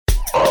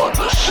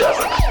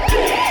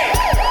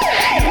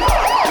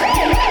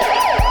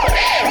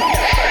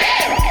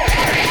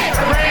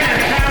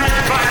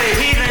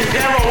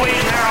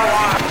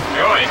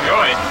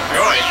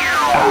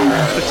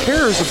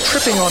fears of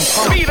tripping on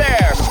pop. Be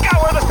there!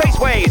 Scour the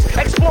spaceways!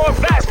 Explore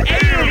vast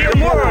alien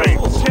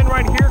worlds! This tin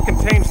right here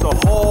contains the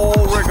whole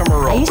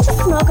rigmarole. I used to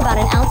smoke about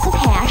an ounce of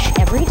hash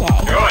every day.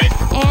 Good.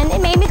 And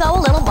it made me go a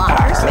little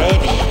bonkers.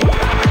 Maybe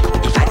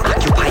if I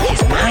occupy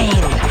his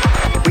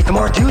mind with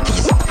more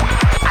duties,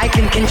 I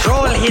can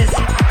control his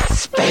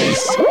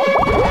space.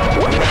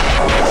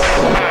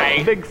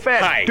 Hi. Big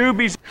fat Hi.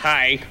 doobies.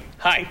 Hi.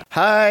 Hi.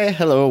 Hi,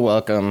 hello,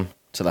 welcome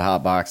to the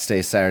Hot Box.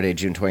 Today, Saturday,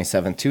 June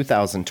 27th,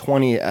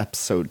 2020,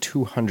 episode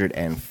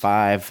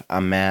 205.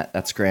 I'm Matt.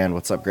 That's Grand.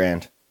 What's up,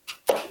 Grand?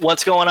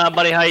 What's going on,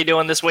 buddy? How you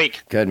doing this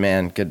week? Good,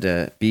 man. Good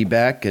to be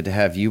back. Good to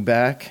have you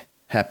back.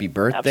 Happy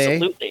birthday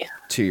Absolutely.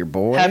 to your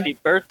boy. Happy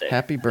birthday.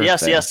 Happy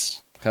birthday.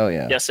 Yes. Hell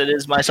yeah. Yes, it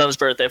is my son's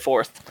birthday,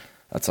 4th.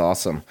 That's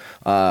awesome.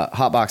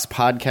 Hotbox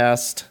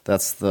Podcast,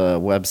 that's the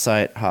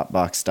website,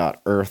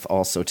 hotbox.earth,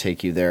 also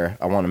take you there.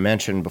 I want to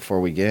mention before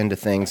we get into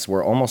things,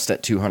 we're almost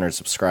at 200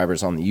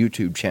 subscribers on the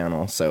YouTube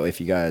channel, so if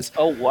you guys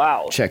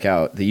check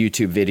out the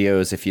YouTube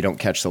videos, if you don't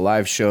catch the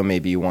live show,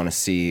 maybe you want to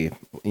see,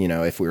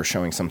 if we were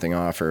showing something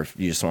off, or if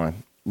you just want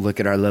to look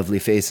at our lovely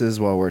faces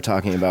while we're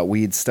talking about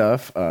weed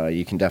stuff,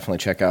 you can definitely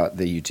check out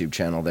the YouTube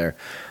channel there.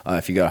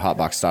 If you go to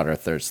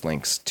hotbox.earth, there's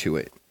links to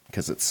it,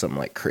 because it's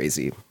some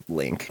crazy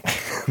link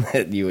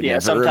that you would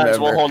never sometimes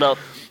remember. We'll hold up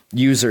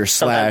user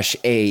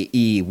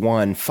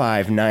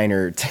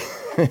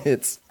 /AE159er.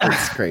 It's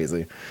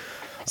crazy.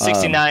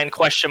 69 /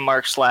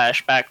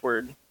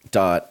 backward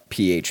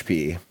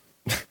 .php.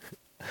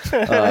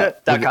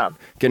 .com.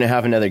 Gonna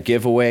have another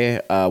giveaway.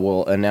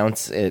 We'll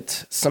announce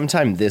it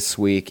sometime this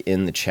week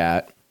in the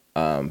chat.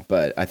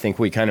 But I think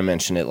we kind of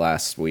mentioned it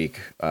last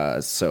week.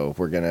 So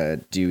we're gonna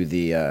do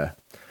the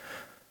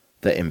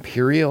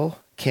Imperial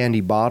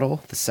candy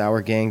bottle, the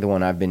Sour Gang, the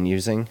one I've been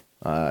using.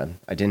 I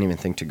didn't even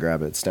think to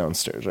grab it. It's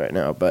downstairs right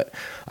now, but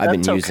I've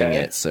been using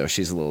it, so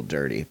she's a little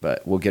dirty.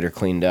 But we'll get her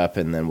cleaned up,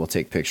 and then we'll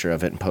take a picture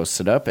of it and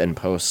post it up, and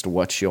post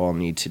what you all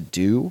need to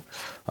do.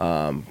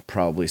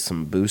 Probably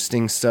some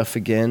boosting stuff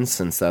again,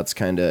 since that's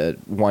kind of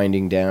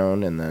winding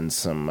down, and then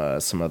some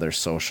other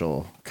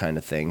social kind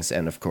of things,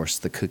 and of course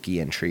the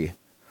cookie entry.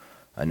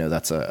 I know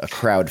that's a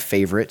crowd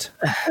favorite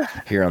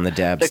here on the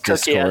Dabs The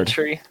cookie Discord.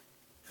 entry.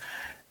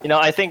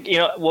 I think,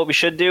 what we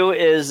should do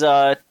is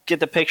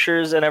get the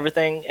pictures and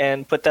everything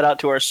and put that out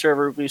to our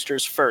server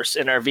boosters first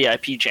in our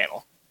VIP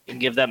channel and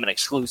give them an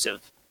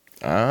exclusive.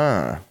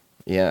 Ah,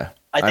 yeah.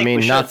 I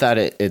mean, not that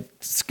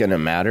it's going to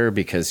matter,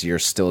 because you're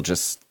still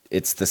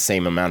it's the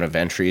same amount of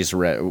entries,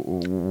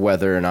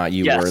 whether or not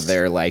you were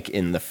there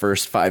in the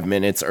first 5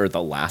 minutes or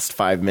the last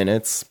 5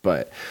 minutes.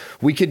 But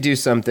we could do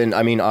something.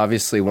 I mean,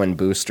 obviously when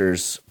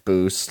boosters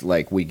boost,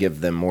 we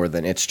give them more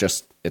than it's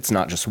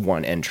not just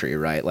one entry,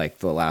 right? Like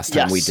the last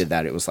time we did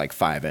that, it was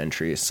 5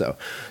 entries. So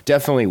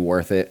definitely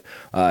worth it.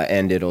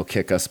 And it'll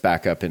kick us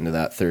back up into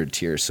that third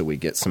tier, so we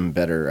get some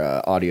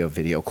better audio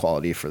video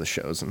quality for the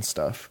shows and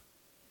stuff.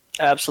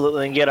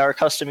 Absolutely, and get our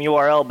custom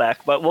URL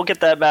back. But we'll get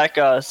that back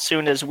as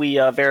soon as we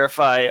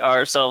verify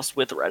ourselves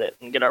with Reddit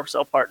and get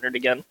ourselves partnered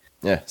again.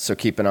 Yeah, so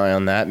keep an eye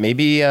on that.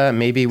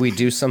 Maybe we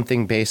do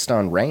something based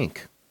on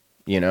rank,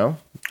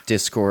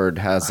 Discord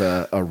has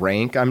a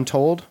rank, I'm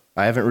told.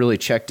 I haven't really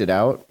checked it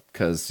out,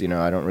 because,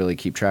 I don't really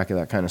keep track of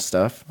that kind of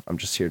stuff. I'm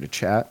just here to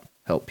chat,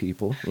 help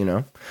people,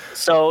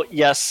 So,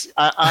 yes,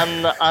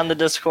 on the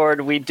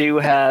Discord, we do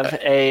have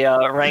a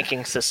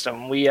ranking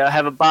system. We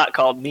have a bot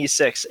called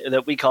Me6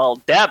 that we call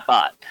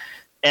DabBot.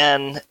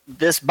 And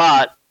this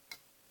bot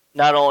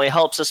not only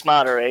helps us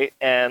moderate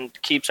and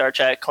keeps our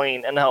chat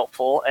clean and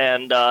helpful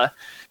and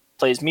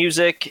plays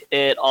music,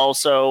 it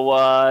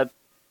also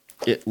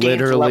it gains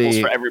literally levels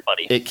for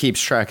everybody. It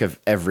keeps track of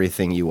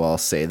everything you all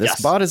say.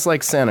 This bot is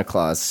like Santa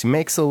Claus. He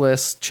makes a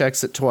list,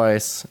 checks it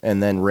twice,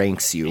 and then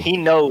ranks you. He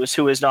knows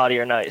who is naughty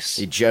or nice.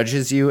 He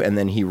judges you, and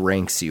then he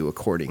ranks you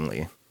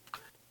accordingly.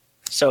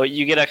 So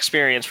you get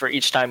experience for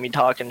each time you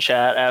talk and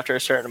chat after a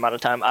certain amount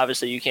of time.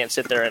 Obviously, you can't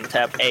sit there and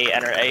tap A,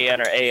 enter, A,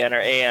 enter, A, enter,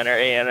 A, enter,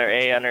 A, enter,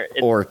 A, enter.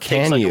 It or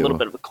can takes you? a little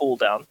bit of a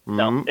cooldown.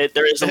 No,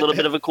 there is a little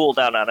bit of a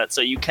cooldown on it,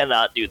 so you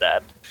cannot do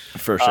that.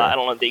 For sure. I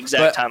don't know the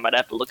exact time. I'd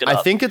have to look it up.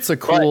 I think it's a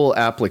cool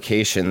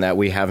application that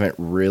we haven't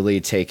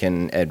really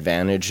taken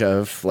advantage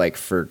of, for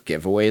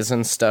giveaways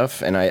and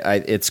stuff. And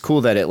it's cool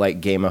that it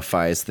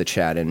gamifies the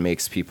chat and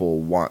makes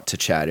people want to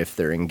chat if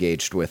they're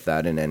engaged with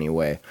that in any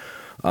way.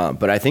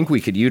 But I think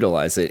we could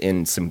utilize it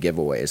in some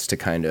giveaways to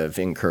kind of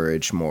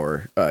encourage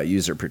more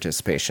user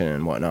participation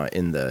and whatnot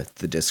in the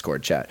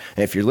Discord chat.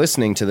 And if you're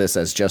listening to this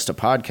as just a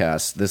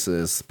podcast, this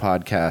is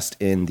podcast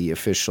in the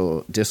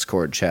official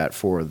Discord chat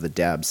for the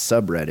Dabs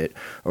subreddit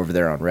over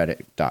there on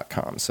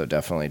reddit.com. So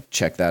definitely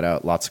check that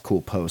out. Lots of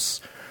cool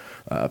posts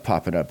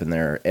popping up in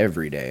there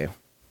every day.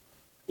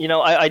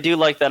 I do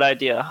like that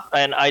idea.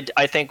 And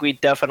I think we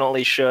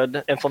definitely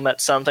should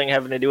implement something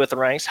having to do with the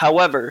ranks.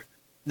 However,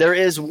 there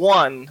is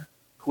one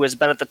who has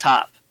been at the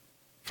top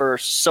for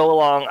so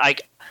long. I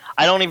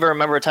don't even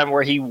remember a time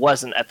where he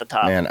wasn't at the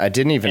top. Man, I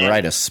didn't even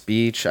write a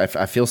speech.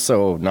 I feel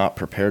so not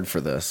prepared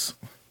for this.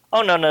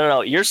 Oh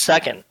no! You're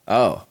second.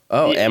 Oh,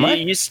 am I?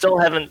 You still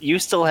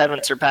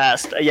haven't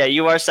surpassed. Yeah,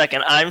 you are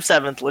second. I'm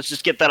 7th. Let's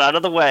just get that out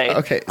of the way.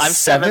 Okay, I'm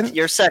 7th.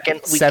 You're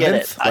second. We seventh,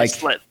 get it. I like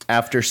split.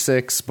 after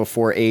 6,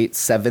 before 8,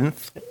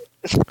 7th.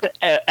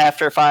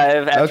 After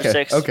 5, after Okay,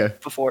 6, okay.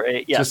 before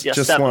 8. Yes, Just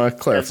 7th. wanna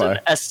clarify.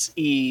 That's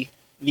an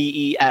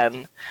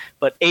SEVEN.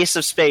 But Ace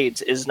of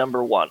Spades is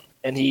number 1,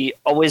 and he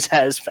always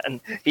has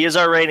been. He is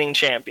our reigning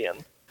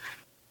champion.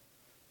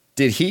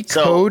 Did he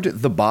code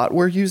the bot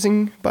we're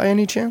using by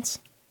any chance?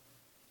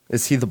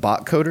 Is he the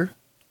bot coder? I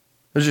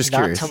was just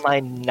curious. Not to my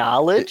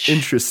knowledge.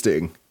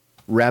 Interesting.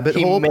 Rabbit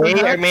He hole, may or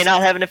perhaps? may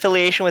not have an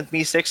affiliation with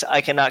Me6.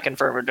 I cannot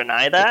confirm or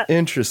deny that.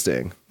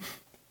 Interesting.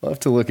 I'll have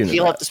to look into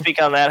He'll that. have to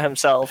speak on that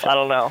himself. I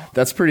don't know.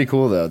 That's pretty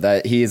cool, though,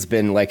 that he's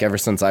been, like, ever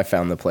since I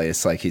found the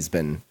place, like, he's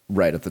been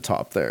right at the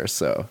top there,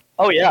 so.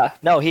 Oh, yeah.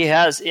 No, he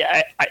has.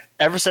 Yeah,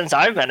 ever since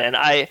I've been in,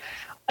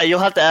 you'll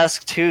have to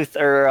ask Tooth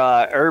or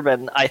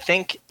Urban. I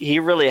think he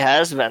really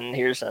has been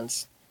here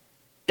since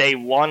day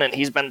one, and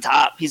he's been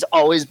top. He's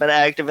always been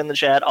active in the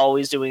chat,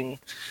 always doing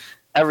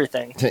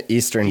everything.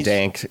 Eastern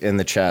Dank in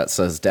the chat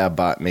says,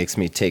 Dabbot makes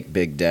me take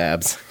big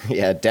dabs.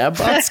 Yeah,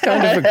 Dabbot's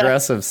kind of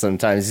aggressive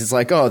sometimes. He's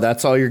like, oh,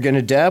 that's all you're going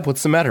to dab?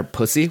 What's the matter,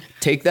 pussy?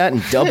 Take that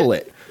and double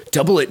it.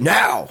 Double it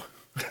now.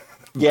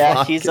 Yeah,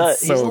 Fuck, he's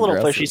it's a so little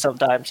aggressive. pushy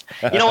sometimes.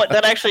 You know what?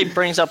 That actually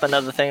brings up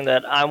another thing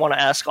that I want to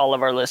ask all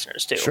of our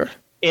listeners too. Sure.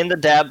 In the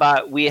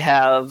Dabbot, we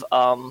have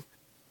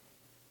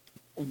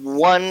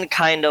one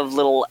kind of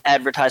little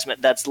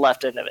advertisement that's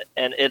left in it,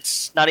 and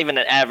it's not even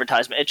an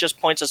advertisement. It just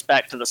points us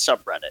back to the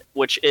subreddit,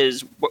 which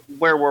is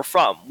where we're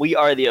from. We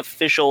are the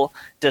official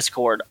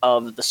Discord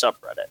of the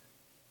subreddit.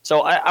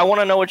 So I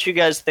want to know what you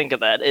guys think of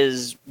that.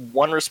 Is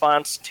one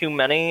response too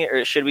many,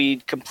 or should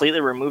we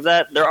completely remove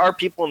that? There are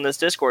people in this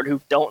Discord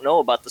who don't know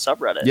about the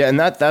subreddit. Yeah, and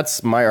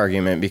that's my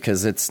argument,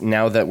 because it's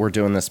now that we're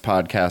doing this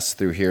podcast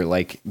through here,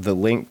 like, the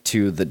link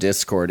to the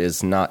Discord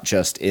is not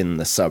just in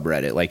the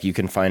subreddit. Like, you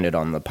can find it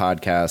on the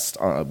podcast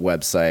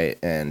website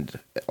and,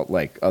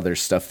 like, other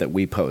stuff that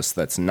we post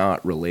that's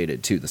not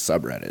related to the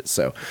subreddit.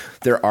 So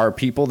there are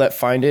people that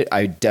find it.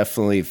 I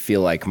definitely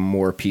feel like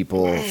more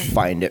people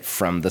find it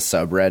from the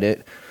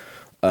subreddit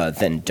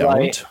than don't,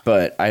 Right.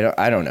 but I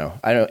don't know.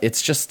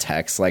 It's just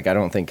text. Like, I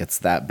don't think it's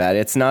that bad.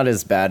 It's not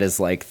as bad as,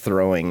 like,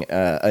 throwing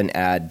an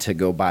ad to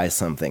go buy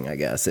something, I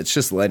guess. It's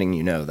just letting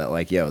you know that,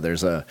 like, yo,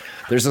 there's a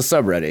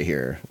subreddit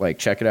here. Like,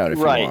 check it out if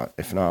Right. you want.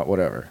 If not,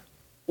 whatever.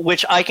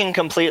 Which I can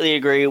completely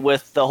agree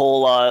with the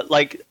whole, our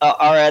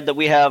ad that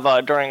we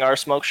have during our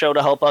smoke show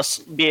to help us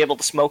be able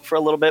to smoke for a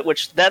little bit,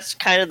 which that's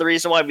kind of the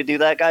reason why we do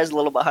that, guys, a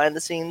little behind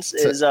the scenes,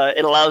 is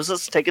it allows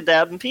us to take a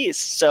dab in peace.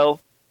 So,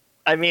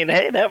 I mean,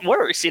 hey, that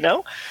works, you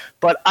know?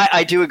 But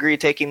I do agree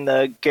taking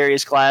the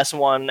Gary's Glass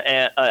one,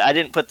 and I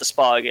didn't put the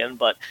SPOG in,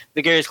 but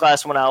the Gary's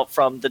Glass one out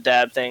from the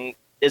dab thing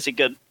is a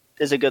good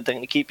thing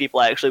to keep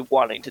people actually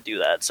wanting to do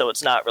that. So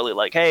it's not really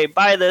like, hey,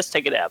 buy this,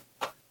 take a dab.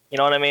 You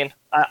know what I mean?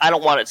 I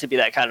don't want it to be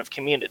that kind of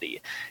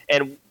community,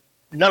 and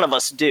none of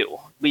us do.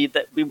 We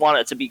want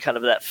it to be kind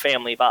of that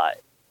family vibe.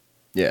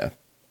 Yeah,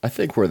 I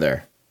think we're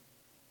there.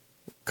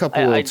 A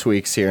couple little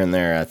tweaks here and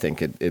there. I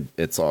think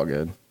it's all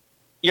good.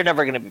 You're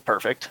never going to be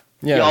perfect.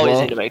 Yeah, you always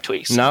well, need to make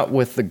tweaks. Not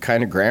with the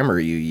kind of grammar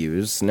you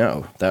use.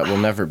 No, that will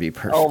never be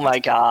perfect. Oh my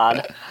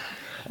god.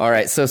 All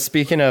right, so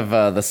speaking of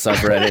the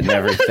subreddit and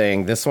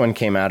everything, this one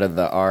came out of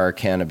the R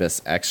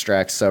Cannabis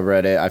Extract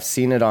subreddit. I've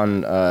seen it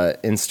on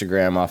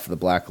Instagram off of the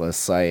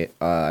Blacklist site.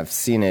 I've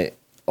seen it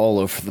all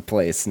over the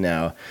place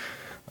now.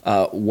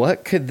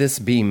 What could this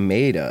be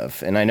made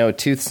of? And I know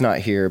Tooth's not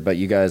here, but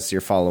you guys,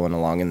 you're following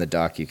along in the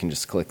doc. You can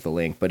just click the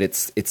link. But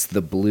it's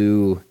the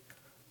blue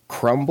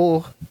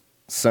crumble.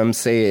 Some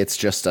say it's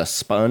just a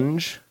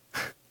sponge,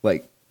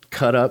 like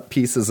cut up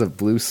pieces of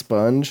blue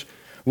sponge,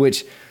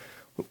 which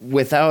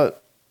without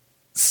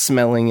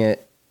smelling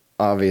it,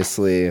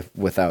 obviously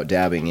without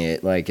dabbing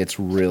it, like, it's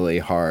really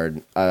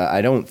hard.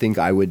 I don't think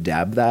I would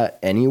dab that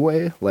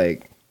anyway.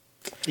 Like,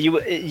 you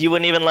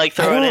wouldn't even like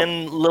throw it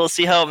in, little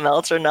see how it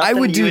melts or nothing. I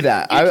would do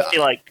that.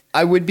 Like,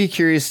 I would be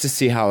curious to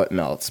see how it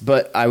melts,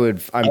 but I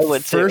would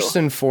first too.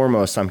 and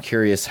foremost, I'm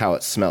curious how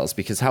it smells,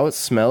 because how it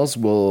smells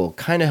will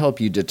kind of help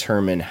you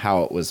determine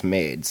how it was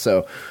made.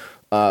 So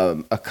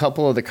a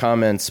couple of the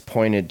comments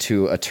pointed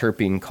to a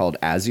terpene called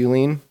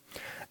azulene.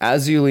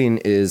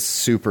 Azulene is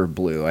super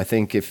blue. I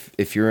think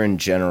if you're in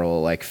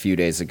general, like a few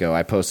days ago,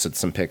 I posted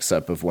some pics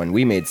up of when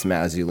we made some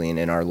azulene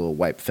in our little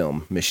wipe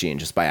film machine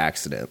just by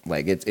accident.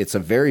 Like, it's a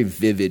very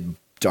vivid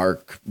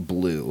dark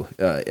blue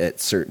at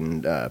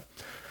certain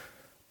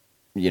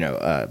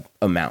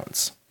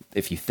amounts.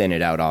 If you thin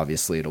it out,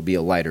 obviously it'll be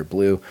a lighter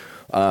blue.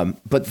 But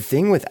the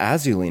thing with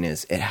azulene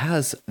is it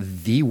has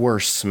the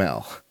worst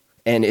smell.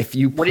 And if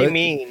you what do you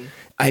mean?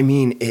 I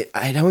mean,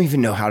 I don't even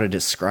know how to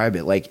describe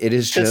it. Like, it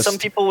is just... Some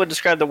people would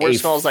describe the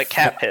worst smell as like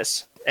cat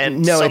piss.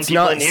 And no, some it's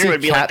people not. in here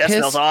would be like, that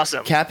smells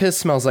awesome. Cat piss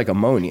smells like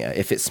ammonia.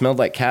 If it smelled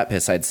like cat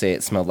piss, I'd say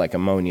it smelled like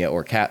ammonia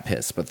or cat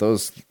piss. But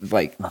those,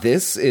 like,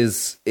 this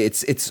is...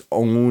 It's its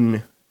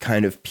own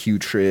kind of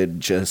putrid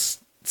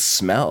just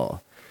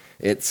smell.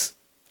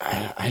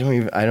 I don't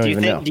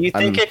even know. Do you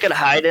think it could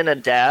hide in a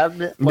dab?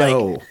 Like,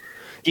 no.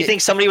 Do you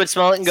think somebody would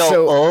smell it and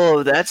go,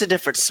 "Oh, that's a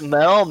different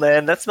smell,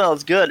 man. That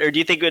smells good"? Or do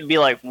you think it would be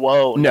like,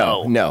 "Whoa,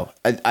 no"?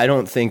 I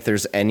don't think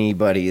there's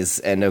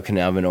anybody's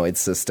endocannabinoid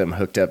system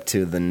hooked up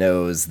to the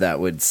nose that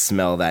would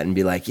smell that and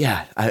be like,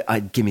 "Yeah, I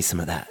give me some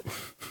of that."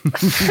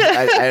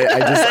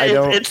 I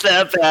don't. It's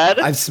that bad.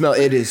 I've smelled.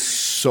 It is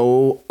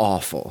so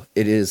awful.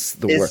 It is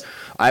the worst.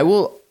 I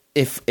will.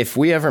 If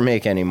we ever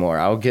make any more,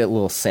 I'll get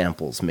little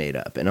samples made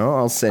up, and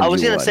I'll send you one. I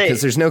was going to say, because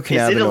there's no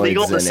cannabinoids in it. Is it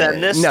illegal to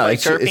send this? No,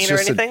 terpene or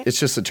anything? It's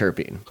just a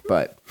terpene.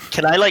 But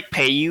can I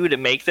pay you to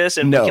make this,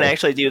 and we can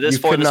actually do this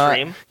for the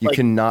stream? You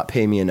cannot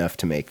pay me enough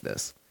to make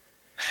this.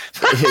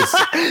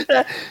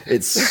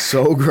 It's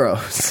so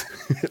gross.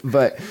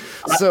 But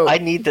so I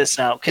need this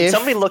now. Can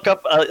somebody look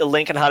up a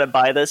link on how to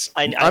buy this?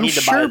 I need to buy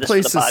this for the podcast. I'm sure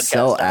places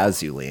sell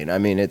Azulene. I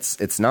mean,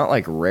 it's not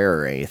like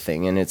rare or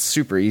anything, and it's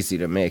super easy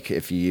to make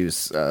if you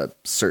use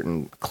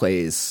certain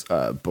clays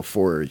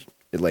before,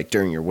 like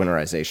during your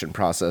winterization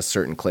process.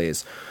 Certain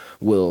clays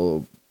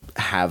will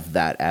have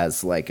that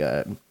as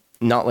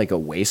not like a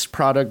waste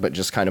product, but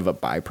just kind of a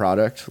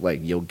byproduct. Like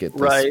you'll get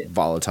this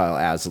volatile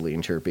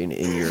Azulene terpene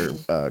in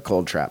your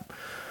cold trap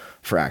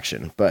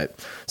fraction. But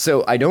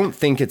so I don't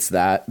think it's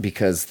that,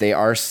 because they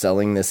are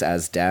selling this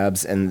as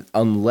dabs, and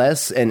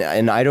unless and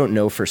I don't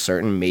know for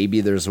certain,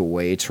 maybe there's a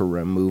way to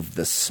remove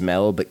the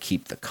smell but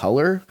keep the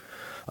color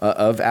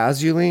of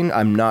Azulene.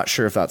 I'm not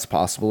sure if that's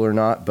possible or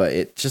not, but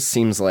it just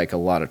seems like a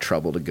lot of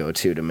trouble to go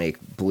to make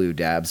blue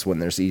dabs when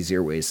there's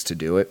easier ways to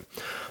do it.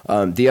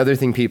 The other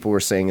thing people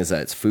were saying is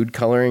that it's food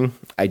coloring.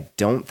 I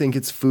don't think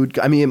it's food.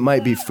 I mean, it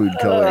might be food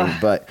coloring,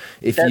 but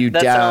if you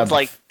dab, that sounds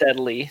like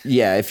deadly.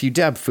 Yeah, if you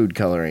dab food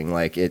coloring,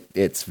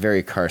 it's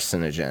very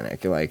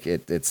carcinogenic. Like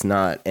it's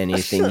not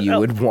anything you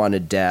would want to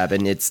dab,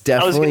 and it's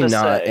definitely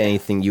not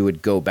anything you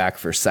would go back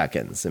for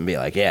seconds and be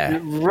like, yeah,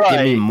 give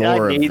me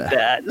more of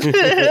that.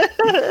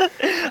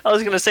 I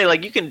was gonna say,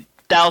 you can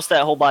douse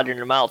that whole body in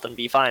your mouth and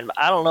be fine, but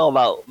I don't know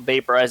about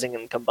vaporizing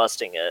and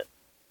combusting it.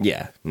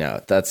 Yeah,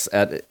 no,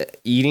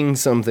 eating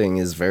something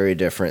is very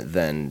different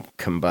than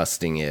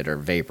combusting it or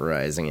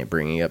vaporizing it,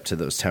 bringing it up to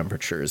those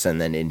temperatures, and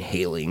then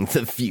inhaling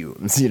the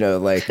fumes.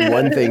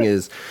 One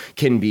thing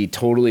can be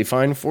totally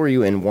fine for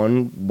you in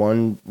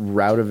one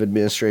route of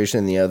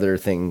administration. The other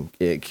thing,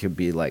 it could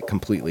be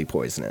completely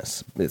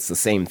poisonous. It's the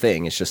same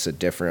thing. It's just a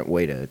different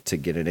way to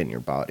get it in your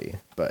body.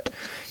 But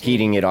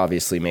heating it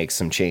obviously makes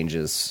some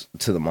changes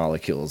to the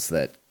molecules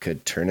that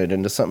could turn it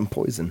into something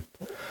poison.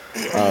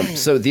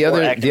 So the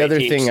other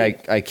thing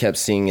I kept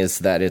seeing is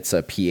that it's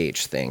a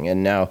pH thing.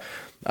 And now,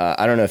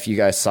 I don't know if you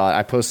guys saw it.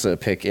 I posted a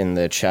pic in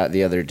the chat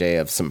the other day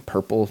of some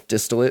purple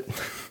distillate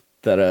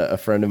that a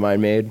friend of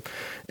mine made.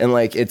 And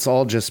it's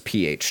all just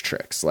pH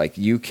tricks.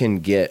 You can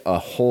get a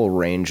whole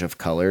range of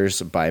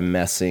colors by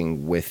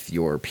messing with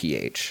your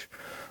pH.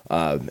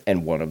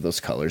 And one of those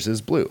colors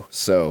is blue.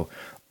 So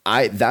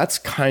that's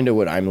kind of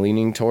what I'm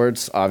leaning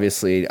towards.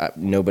 Obviously,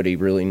 nobody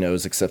really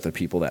knows except the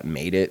people that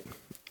made it.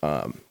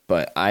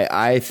 But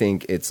I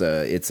think it's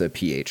a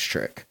pH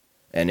trick,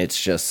 and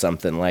it's just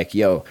something like,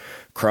 yo,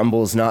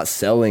 Crumble's not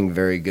selling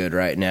very good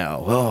right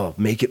now. Oh,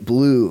 make it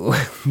blue.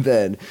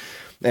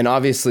 And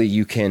obviously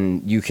you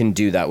can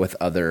do that with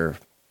other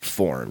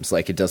forms.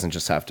 It doesn't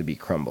just have to be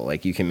Crumble.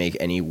 You can make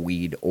any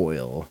weed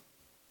oil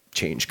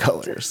change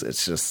colors.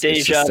 It's just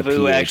Deja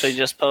Vu actually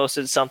just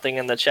posted something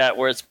in the chat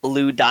where it's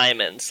blue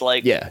diamonds.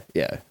 Yeah.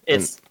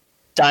 It's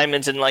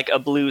diamonds in a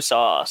blue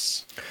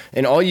sauce.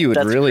 And all you would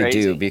really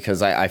do,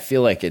 because I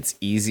feel like it's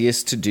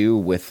easiest to do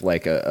with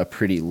a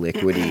pretty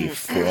liquidy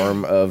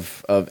form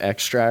of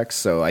extract.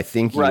 So I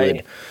think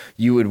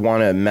you would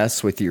want to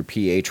mess with your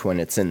pH when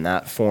it's in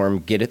that form,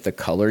 get it the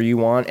color you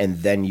want, and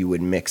then you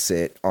would mix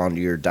it onto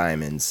your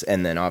diamonds.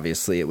 And then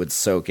obviously it would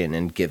soak in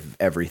and give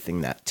everything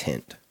that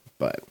tint.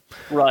 But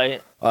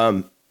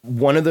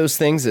one of those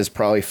things is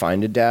probably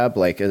fine to dab,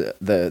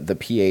 the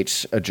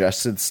pH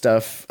adjusted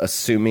stuff,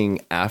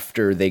 assuming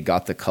after they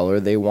got the color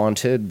they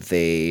wanted,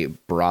 they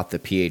brought the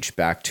pH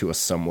back to a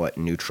somewhat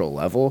neutral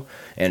level,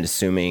 and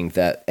assuming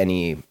that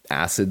any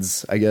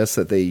acids, I guess,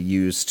 that they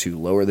use to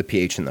lower the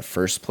pH in the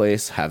first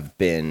place have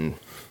been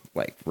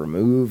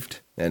removed,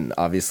 and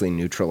obviously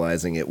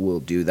neutralizing it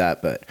will do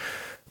that. But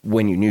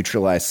when you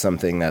neutralize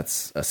something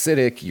that's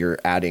acidic, you're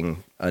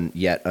adding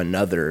yet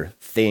another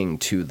thing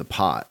to the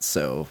pot.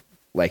 So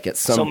at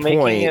some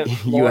point,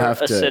 you have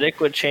to. Acidic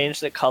would change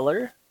the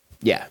color.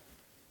 Yeah.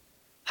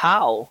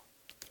 How?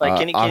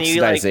 Can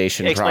you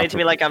explain to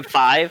me I'm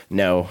 5?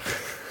 No.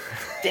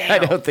 Damn. I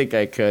don't think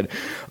I could.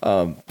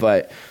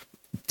 But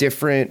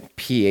different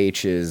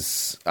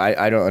pHs,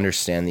 I don't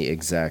understand the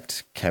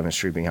exact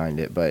chemistry behind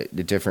it, but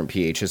the different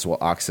pHs will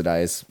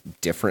oxidize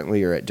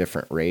differently or at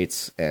different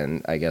rates,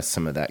 and I guess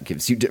some of that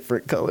gives you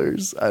different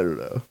colors. I don't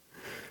know.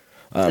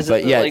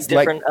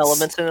 Different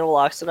elements in it will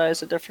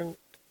oxidize at different.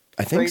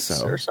 I think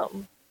so. Or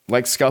something.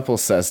 Like Scuple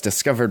says,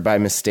 discovered by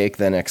mistake,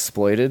 then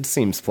exploited.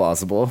 Seems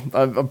plausible.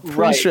 I'm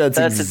pretty sure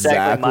that's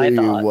exactly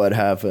what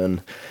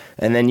happened.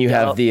 And then you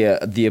have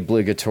the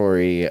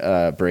obligatory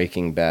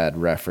Breaking Bad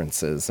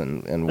references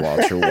and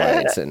Walter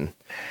White and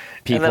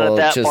people. And then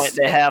at that point,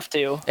 they have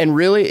to. And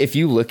really, if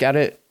you look at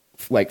it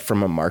like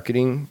from a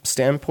marketing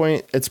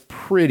standpoint, it's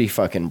pretty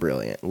fucking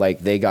brilliant. Like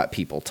they got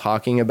people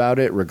talking about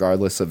it,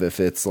 regardless of if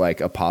it's like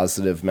a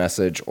positive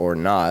message or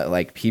not.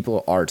 Like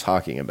people are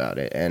talking about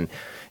it, and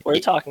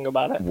we're talking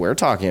about it. We're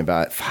talking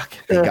about it. Fuck,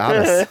 they got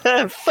us.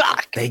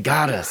 Fuck, they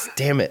got us.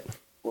 Damn it.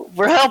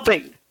 We're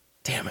helping.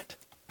 Damn it.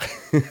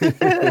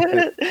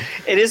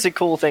 It is a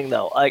cool thing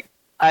though. Like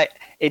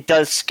it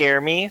does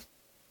scare me,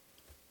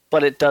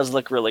 but it does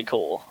look really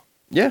cool.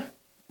 Yeah.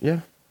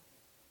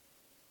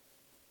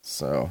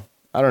 So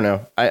I don't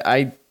know.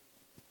 I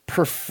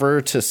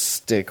prefer to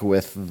stick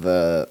with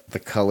the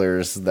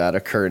colors that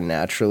occur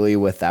naturally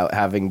without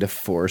having to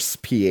force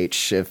pH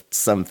shift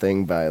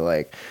something by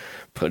like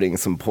putting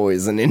some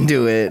poison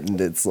into it. And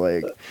it's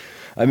like,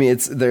 I mean,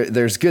 it's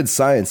there's good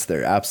science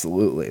there,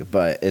 absolutely,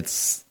 but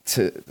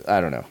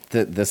I don't know.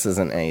 This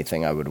isn't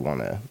anything I would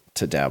want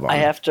to dab on. I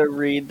have to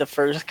read the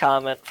first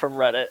comment from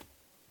Reddit.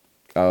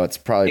 Oh, it's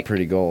probably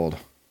pretty gold.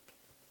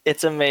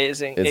 It's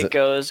amazing. Is it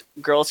goes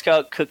Girl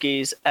Scout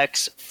cookies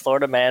x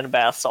Florida Man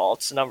bath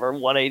salts number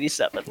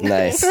 187.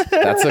 Nice.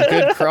 That's a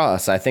good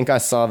cross. I think I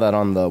saw that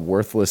on the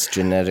Worthless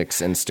Genetics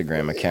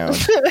Instagram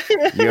account.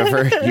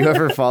 You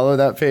ever follow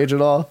that page at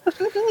all?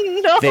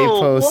 No. They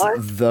post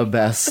the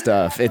best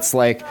stuff. It's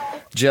like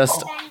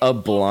just a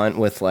blunt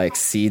with like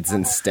seeds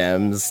and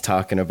stems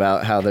talking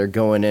about how they're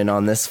going in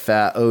on this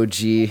fat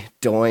OG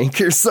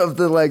doink or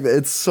something like that.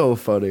 It's so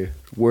funny.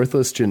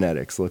 Worthless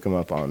Genetics. Look them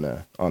up on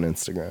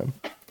Instagram.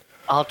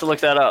 I'll have to look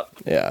that up.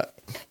 Yeah.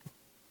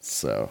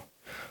 So,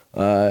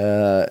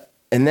 and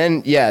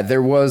then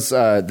there was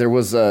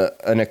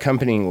an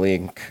accompanying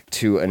link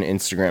to an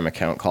Instagram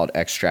account called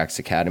Extracts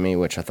Academy,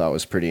 which I thought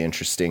was pretty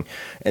interesting,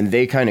 and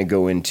they kind of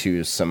go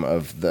into some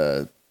of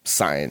the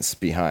science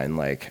behind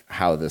like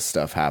how this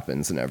stuff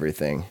happens and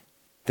everything.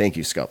 Thank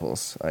you,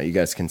 Scupples. You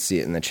guys can see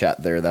it in the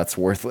chat there. That's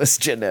Worthless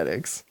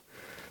Genetics.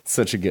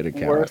 Such a good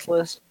account.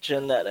 Worthless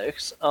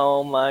Genetics.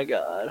 Oh my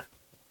god.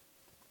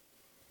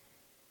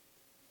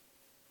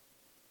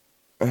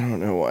 I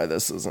don't know why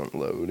this isn't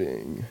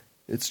loading.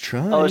 It's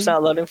trying. Oh, it's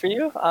not loading for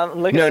you? I'm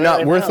looking. No, at it not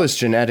right Worthless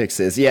Genetics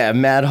is. Yeah,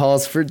 Mad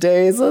Halls for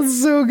Days. That's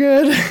so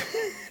good.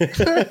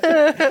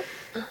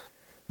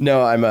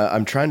 No,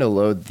 I'm trying to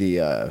load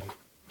the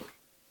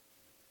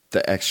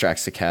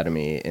Extracts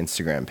Academy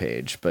Instagram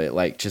page, but it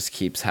like just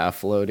keeps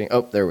half loading.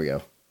 Oh, there we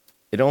go.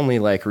 It only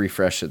like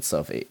refreshed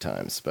itself 8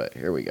 times, but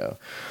here we go.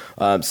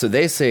 So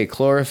they say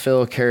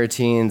chlorophyll,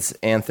 carotenes,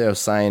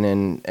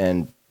 anthocyanin,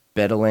 and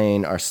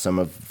betalain are some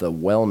of the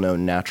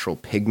well-known natural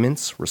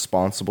pigments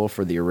responsible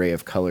for the array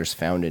of colors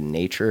found in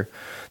nature.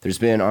 There's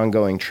been an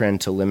ongoing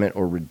trend to limit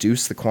or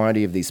reduce the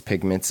quantity of these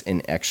pigments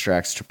in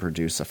extracts to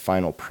produce a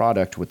final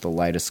product with the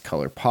lightest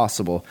color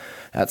possible.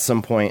 At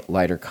some point,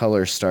 lighter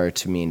colors started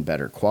to mean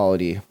better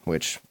quality,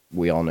 which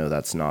we all know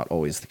that's not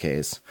always the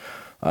case.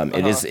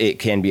 It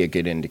can be a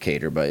good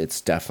indicator, but it's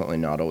definitely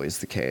not always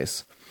the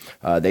case.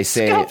 They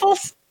say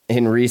Scuffles.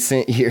 in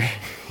recent years,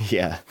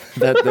 yeah,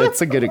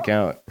 that's a good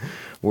account.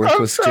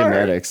 Worthless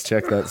Genetics,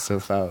 check that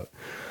stuff out.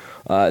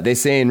 They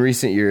say in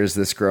recent years,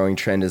 this growing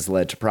trend has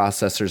led to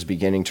processors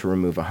beginning to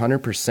remove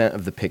 100%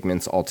 of the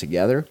pigments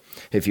altogether.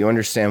 If you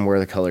understand where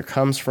the color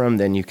comes from,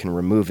 then you can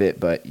remove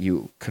it, but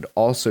you could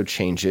also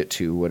change it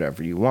to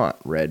whatever you want: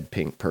 red,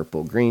 pink,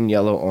 purple, green,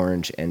 yellow,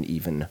 orange, and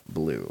even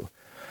blue.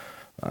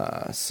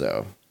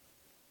 So,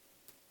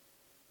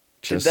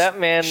 did that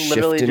man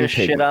literally just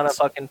shit on a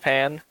fucking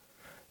pan?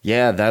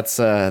 Yeah, that's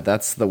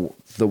the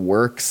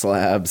work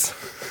slabs.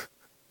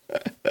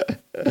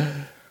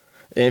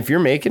 If you're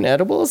making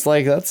edibles,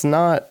 like that's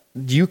not,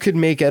 you could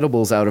make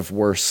edibles out of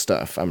worse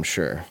stuff, I'm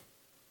sure.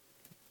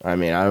 I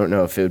mean, I don't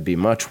know if it would be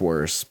much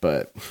worse,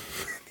 but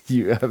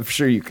I'm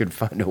sure you could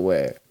find a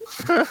way.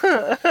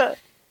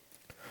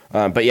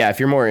 But yeah, if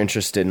you're more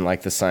interested in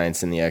like the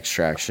science and the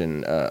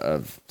extraction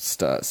of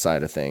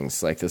side of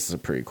things, like this is a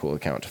pretty cool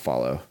account to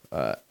follow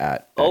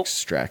at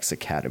Extracts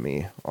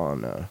Academy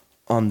on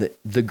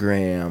the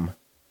gram.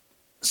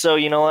 So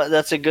you know what?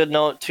 That's a good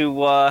note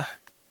to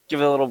give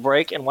it a little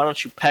break. And why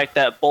don't you pack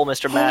that bowl,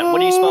 Mr. Matt? What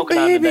are you smoking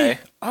on today?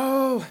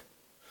 Oh,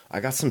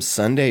 I got some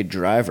Sunday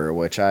Driver,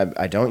 which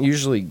I don't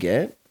usually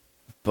get,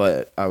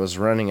 but I was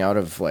running out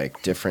of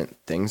like different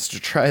things to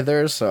try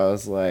there, so I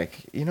was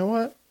like, you know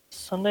what?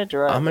 Sunday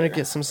Driver. I'm gonna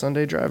get some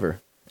Sunday Driver,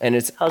 and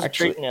it's how's it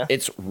treating you?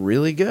 It's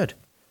really good.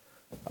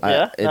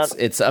 Yeah,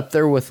 it's up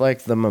there with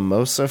like the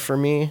mimosa for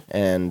me,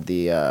 and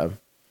the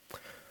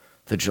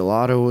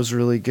gelato was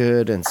really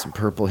good, and some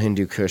purple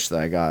Hindu Kush that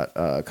I got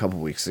a couple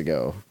weeks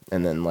ago,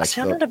 and then like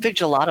I'm not a big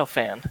gelato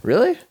fan.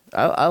 Really?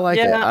 I like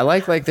it. I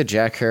like the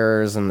Jack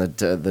Harris and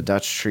the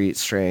Dutch Treat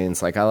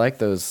strains. Like I like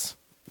those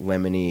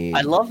lemony.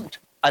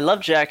 I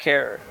love Jack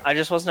Harris. I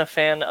just wasn't a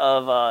fan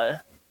of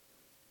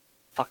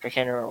fuck, I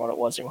can't remember what it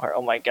was anymore.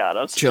 Oh my god,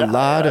 I'm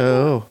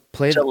gelato.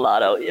 Play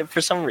gelato. Yeah,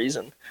 for some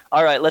reason.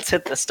 All right, let's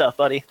hit this stuff,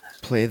 buddy.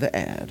 Play the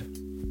ad.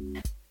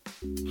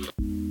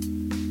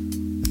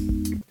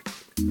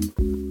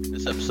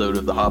 episode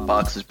of The Hot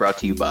Box is brought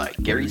to you by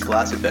Gary's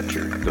Glass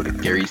Adventure. Go to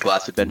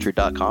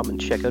garysglassadventure.com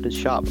and check out his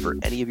shop for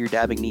any of your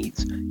dabbing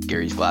needs.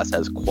 Gary's Glass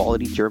has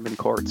quality German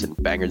quartz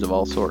and bangers of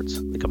all sorts.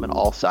 They come in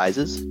all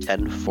sizes,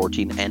 10,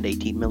 14, and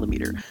 18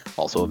 millimeter.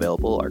 Also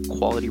available are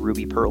quality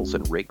ruby pearls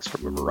and rigs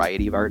from a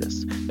variety of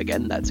artists.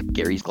 Again, that's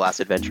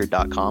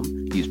garysglassadventure.com.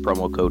 Use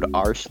promo code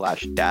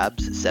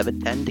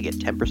R/dabs710 to get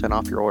 10%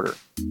 off your order.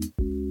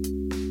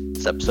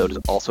 This episode is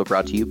also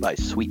brought to you by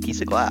Sweet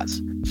Piece of Glass.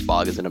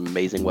 Spog is an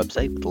amazing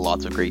website with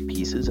lots of great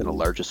pieces and a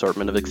large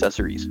assortment of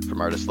accessories from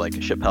artists like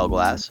Chappelle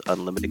Glass,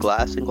 Unlimited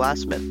Glass, and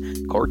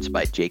Glassmith. Quartz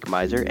by Jake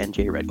Miser and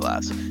J Red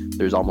Glass.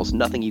 There's almost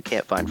nothing you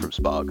can't find from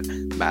Spog.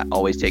 Matt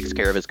always takes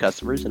care of his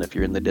customers, and if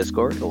you're in the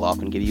Discord, he'll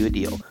often give you a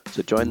deal.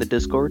 So join the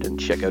Discord and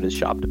check out his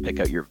shop to pick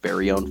out your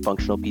very own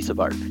functional piece of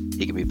art.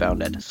 He can be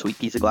found at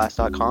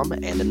sweetpieceofglass.com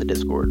and in the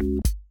Discord.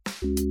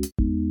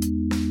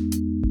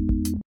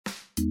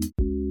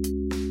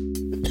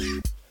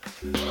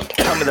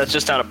 Tell me that's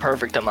just not a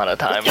perfect amount of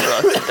time for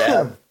us to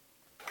dab.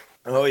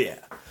 Oh yeah.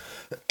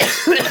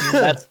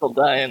 That's still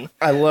dying.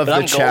 I love But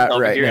the I'm chat golden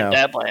over right here now. in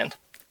Dabland.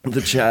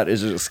 The chat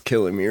is just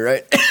killing me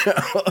right.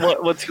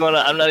 What's going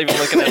on? I'm not even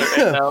looking at it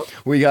right now.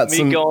 We got Me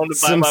some going to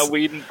buy some my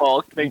weed in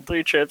bulk, make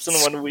 3 trips in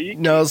 1 week.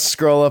 No,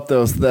 scroll up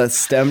the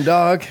stem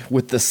dog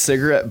with the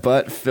cigarette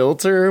butt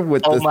filter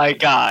with Oh the, my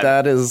god.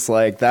 That is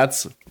like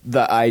that's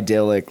the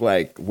idyllic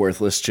like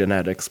worthless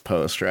genetics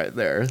post right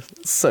there.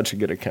 Such a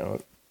good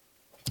account.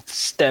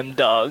 Stem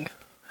dog.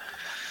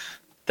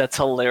 That's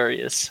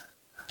hilarious.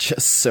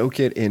 Just soak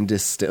it in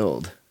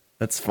distilled.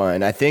 That's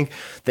fine. I think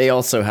they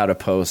also had a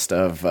post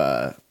of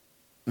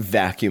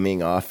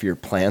vacuuming off your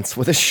plants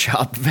with a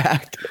shop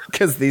vac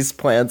because these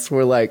plants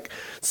were like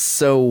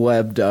so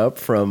webbed up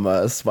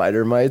from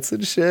spider mites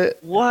and shit.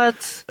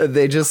 What?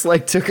 They just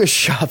like took a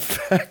shop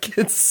vac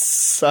and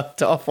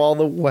sucked off all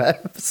the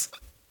webs.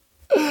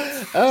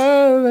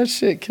 Oh, that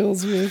shit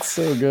kills me. It's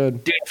so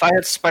good. Dude, if I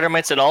had spider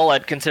mites at all,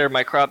 I'd consider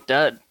my crop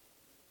dead.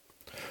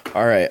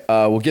 All right,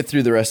 we'll get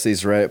through the rest of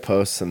these Reddit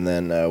posts, and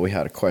then we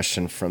had a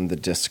question from the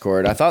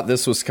Discord. I thought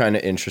this was kind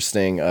of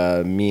interesting,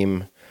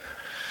 meme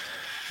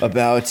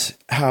about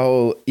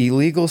how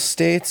illegal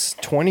states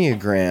 20 a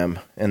gram,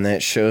 and then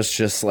it shows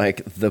just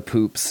like the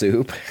poop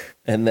soup,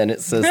 and then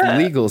it says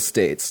legal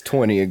states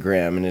 20 a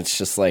gram, and it's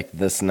just like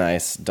this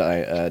nice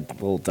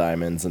little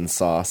diamonds and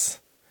sauce.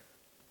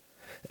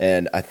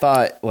 And I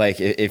thought, like,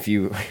 if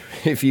you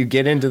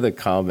get into the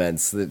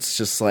comments, it's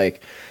just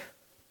like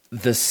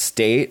the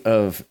state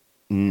of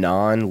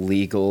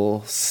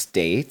non-legal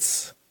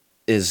states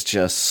is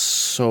just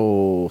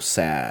so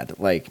sad.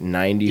 Like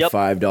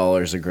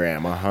 $95 a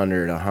gram,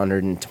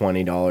 $100,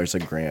 $120 a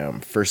gram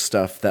for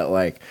stuff that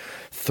like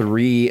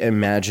 3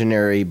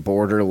 imaginary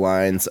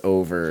borderlines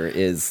over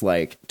is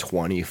like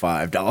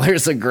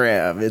 $25 a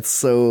gram. It's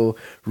so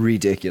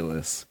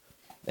ridiculous.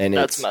 And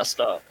That's messed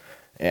up.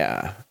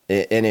 Yeah.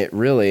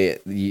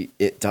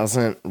 It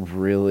doesn't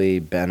really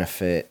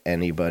benefit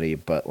anybody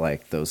but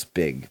like those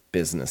big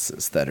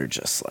businesses that are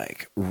just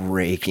like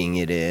raking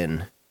it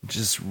in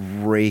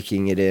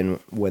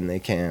when they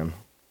can.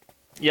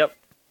 Yep.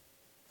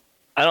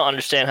 I don't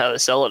understand how they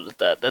sell it at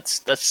that.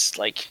 That's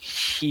like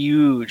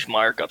huge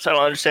markups. I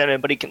don't understand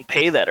anybody can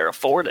pay that or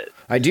afford it.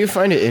 I do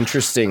find it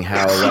interesting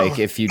how like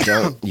if you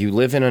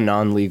live in a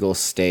non-legal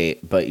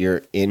state but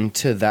you're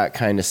into that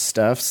kind of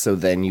stuff, so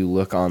then you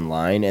look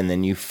online and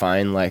then you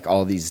find like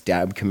all these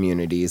dab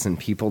communities and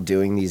people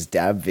doing these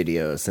dab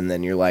videos, and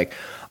then you're like,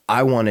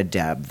 I want to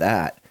dab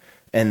that.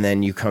 And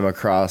then you come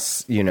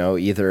across,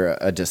 either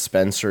a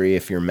dispensary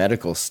if you're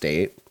medical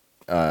state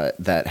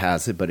that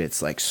has it, but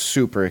it's like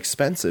super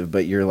expensive,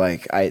 but you're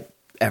like,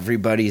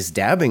 everybody's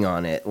dabbing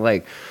on it.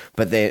 Like,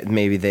 but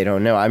maybe they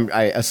don't know.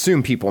 I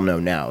assume people know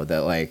now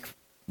that like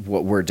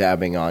what we're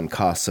dabbing on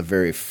costs a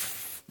very,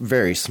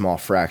 very small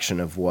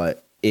fraction of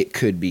what it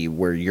could be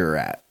where you're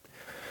at.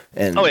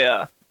 And oh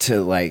yeah,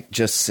 to like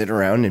just sit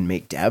around and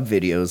make dab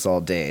videos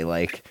all day,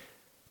 like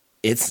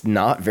it's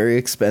not very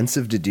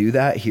expensive to do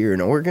that here in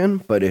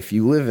Oregon, but if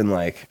you live in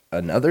like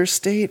another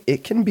state,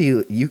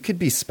 you could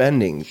be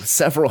spending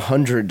several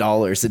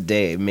 $100s a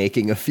day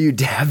making a few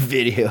dab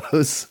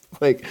videos.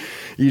 Like,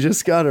 you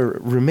just got to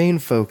remain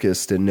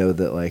focused and know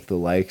that like the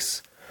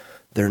likes,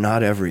 they're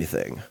not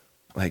everything.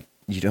 Like,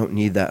 you don't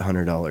need that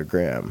 $100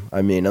 gram.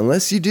 I mean,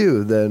 unless you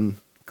do, then,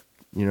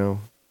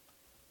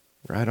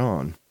 right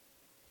on.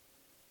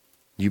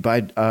 You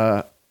buy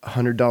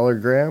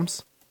 $100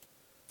 grams?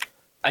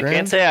 I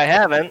can't say I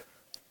haven't.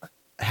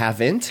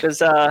 Haven't?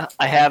 Because I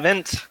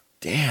haven't.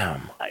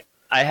 Damn.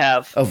 I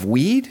have. Of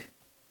weed?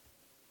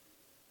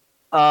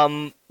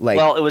 Well,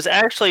 it was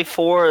actually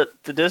for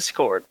the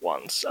Discord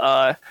once.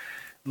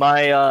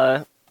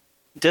 My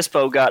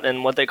dispo got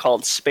in what they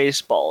called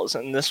space balls,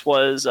 and this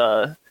was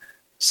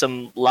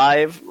some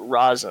live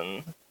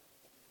rosin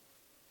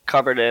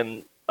covered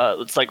in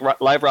it's like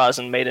live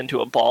rosin made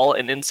into a ball,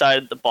 and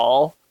inside the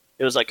ball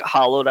it was like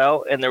hollowed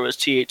out, and there was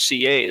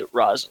THCA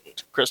rosin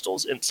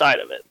crystals inside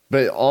of it.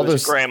 But all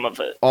those gram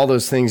of it. All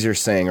those things you're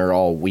saying are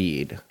all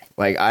weed.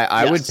 Like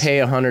I would Yes. pay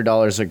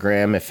 $100 a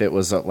gram if it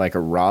was like a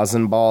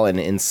rosin ball and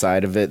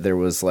inside of it there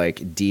was like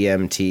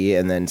DMT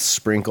and then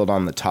sprinkled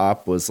on the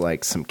top was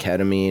like some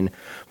ketamine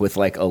with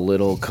like a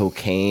little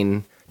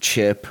cocaine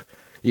chip,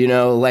 you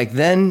know, like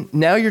then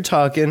now you're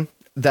talking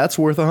that's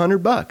worth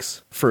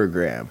 $100 for a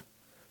gram.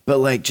 But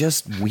like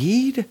just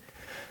weed,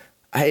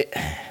 I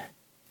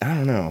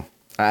don't know.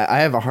 I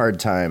have a hard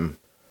time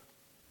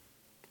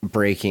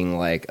breaking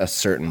like a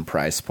certain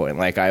price point.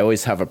 Like I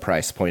always have a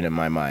price point in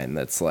my mind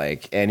that's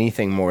like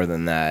anything more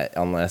than that,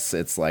 unless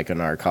it's like a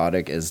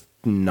narcotic, is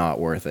not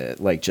worth it.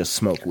 Like just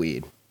smoke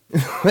weed.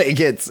 Like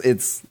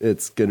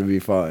it's gonna be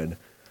fine.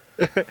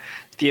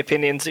 The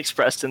opinions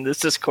expressed in this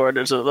Discord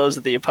are those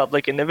of the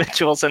public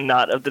individuals and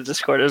not of the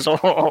Discord as a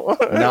whole.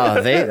 No,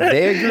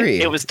 they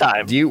agree. It was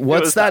time.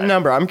 What's that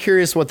number? I'm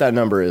curious what that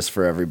number is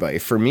for everybody.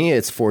 For me,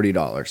 it's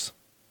 $40.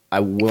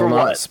 I will For not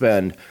what?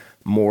 spend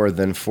more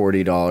than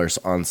 $40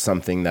 on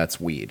something that's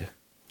weed.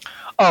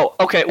 Oh,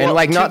 okay. Well, And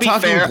like to not be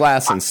talking fair,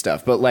 glass and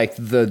stuff, but like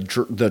the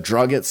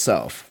drug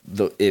itself.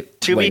 To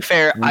be like,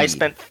 fair, I weed.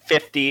 spent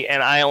 50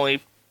 and I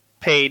only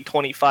paid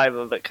 25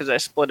 of it because I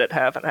split it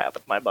half and half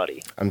with my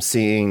buddy. I'm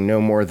seeing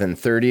no more than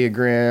 30 a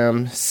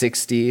gram,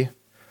 60.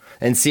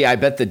 And see, I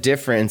bet the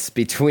difference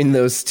between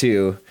those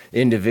two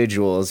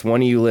individuals,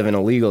 one of you live in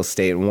a legal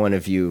state and one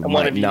of you And one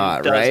might of you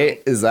not, doesn't.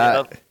 right? Is that,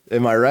 Yep.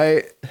 am I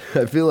right?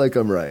 I feel like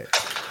I'm right.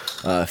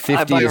 50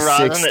 I buy to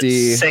rosin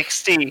 60. at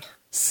 60.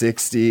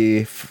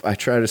 60. I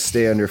try to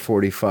stay under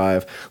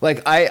 45.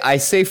 Like I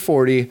say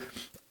 40.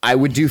 I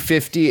would do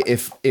 50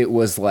 if it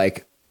was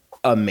like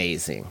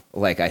amazing.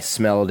 Like I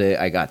smelled it,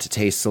 I got to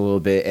taste a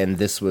little bit, and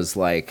this was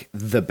like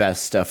the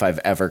best stuff I've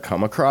ever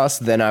come across.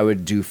 Then I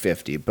would do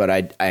 50. But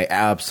I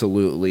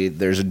absolutely,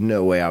 there's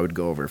no way I would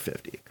go over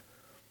 50.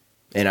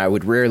 And I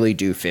would rarely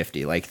do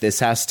 50. Like this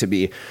has to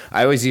be,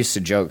 I always used to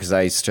joke because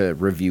I used to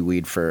review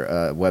weed for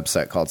a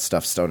website called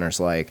Stuff Stoners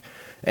Like,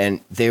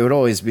 and they would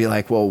always be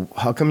like, well,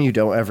 how come you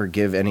don't ever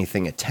give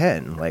anything a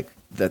 10? Like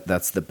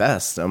that's the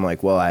best. I'm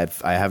like, well, I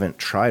haven't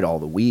tried all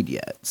the weed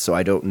yet, so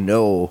I don't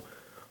know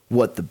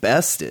what the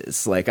best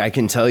is. Like I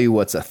can tell you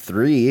what's a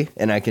 3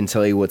 and I can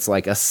tell you what's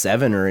like a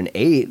 7 or an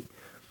 8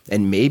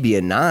 and maybe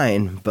a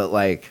 9, but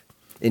like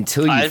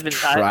until you've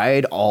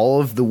tried all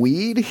of the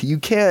weed, you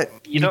can't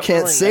don't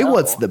really say know.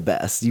 what's the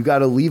best. You got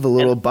to leave a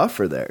little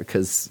buffer there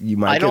because you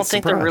might. I don't get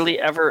think they're surprised. really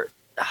ever.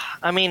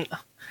 I mean,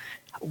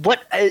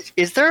 what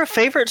is there a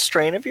favorite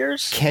strain of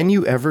yours? Can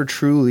you ever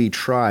truly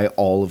try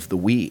all of the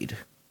weed?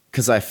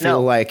 Because I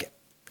feel No. like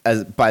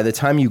by the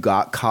time you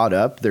got caught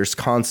up, there's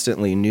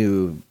constantly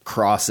new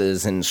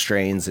crosses and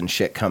strains and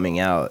shit coming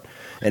out,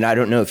 and I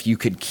don't know if you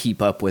could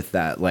keep up with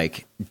that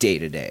like day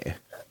to day.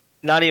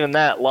 Not even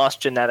that.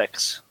 Lost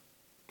genetics.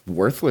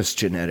 Worthless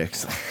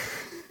genetics.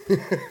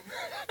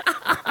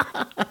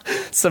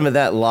 Some of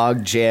that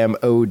log jam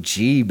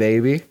OG,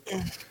 baby.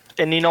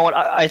 And you know what?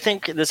 I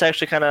think this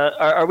actually kind of.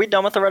 Are we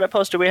done with the Reddit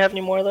post? Do we have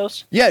any more of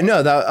those? Yeah,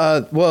 no,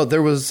 that well,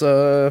 there was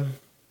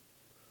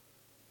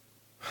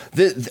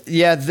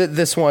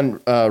this one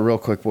real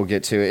quick we'll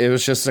get to. It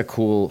was just a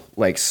cool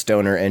like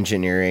stoner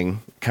engineering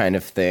kind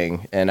of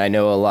thing, and I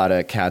know a lot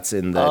of cats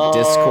in the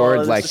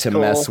Discord this like is to cool.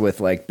 mess with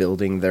like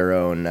building their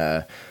own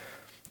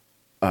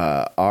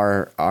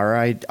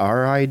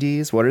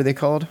RIDs. What are they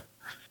called?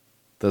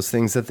 Those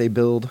things that they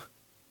build,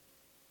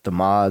 the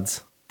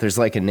mods. There's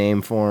like a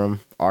name for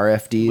them.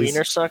 RFDs.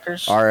 Wiener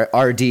suckers.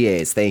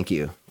 RDAs. Thank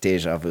you.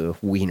 Deja vu.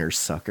 Wiener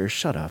suckers.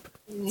 Shut up.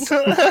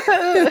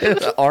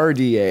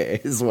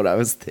 RDA is what I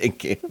was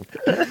thinking.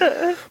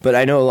 But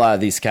I know a lot of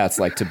these cats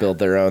like to build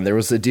their own. There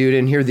was a dude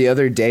in here the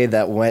other day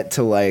that went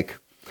to like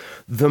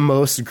the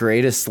most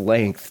greatest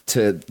length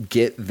to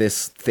get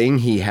this thing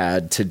he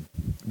had to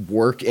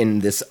work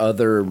in this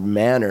other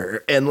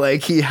manner, and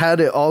like he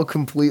had it all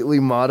completely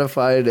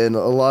modified, and a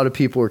lot of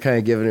people were kind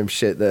of giving him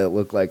shit that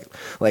looked like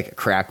a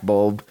crack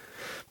bulb,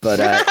 but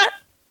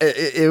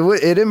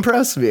it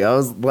impressed me. I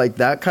was like,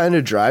 that kind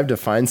of drive to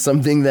find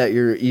something that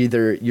you're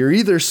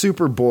either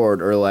super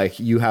bored or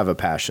like you have a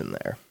passion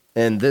there,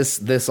 and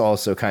this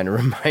also kind of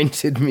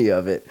reminded me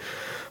of it.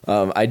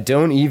 I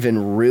don't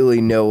even really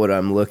know what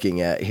I'm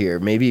looking at here.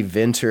 Maybe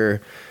Vinter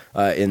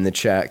in the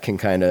chat can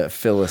kind of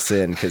fill us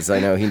in, because I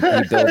know he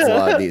builds a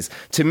lot of these.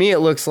 To me, it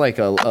looks like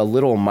a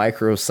little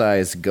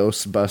micro-sized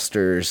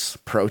Ghostbusters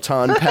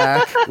proton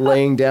pack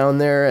laying down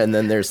there, and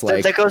then there's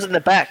like that goes in the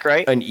back,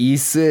 right? an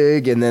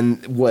e-cig, and then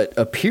what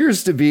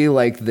appears to be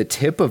like the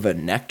tip of a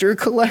nectar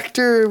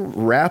collector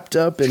wrapped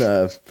up in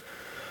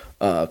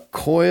a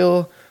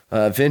coil.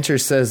 Vinter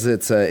says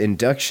it's an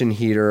induction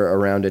heater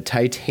around a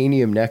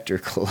titanium nectar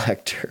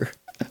collector.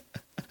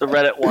 The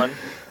Reddit one.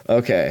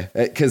 Okay,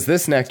 because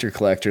this nectar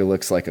collector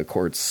looks like a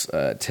quartz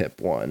tip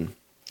one,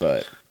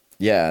 but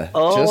yeah.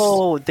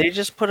 Oh, they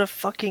just put a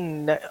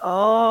fucking.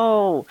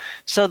 So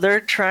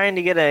they're trying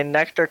to get a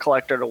nectar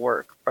collector to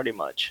work, pretty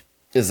much.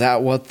 Is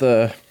that what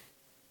the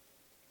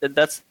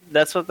That's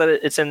what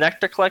it's a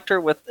nectar collector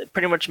with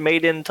pretty much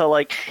made into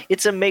like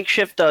it's a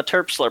makeshift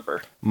terp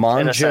slurper.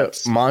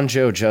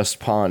 Monjo Just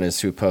Pawn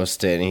is who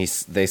posted, and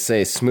they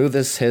say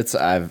smoothest hits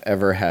I've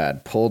ever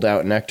had. Pulled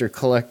out nectar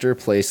collector,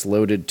 placed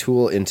loaded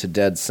tool into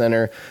dead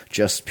center,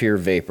 just pure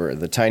vapor.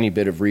 The tiny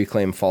bit of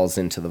reclaim falls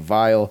into the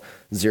vial.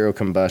 Zero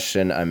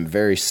combustion. I'm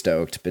very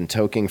stoked. Been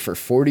toking for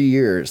 40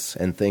 years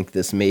and think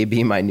this may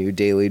be my new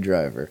daily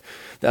driver.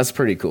 That's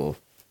pretty cool.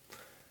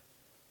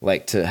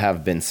 Like to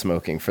have been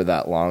smoking for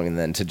that long and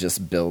then to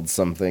just build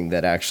something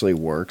that actually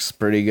works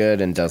pretty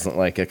good and doesn't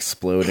like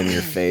explode in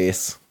your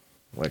face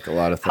like a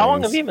lot of things. How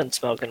long have you been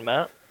smoking,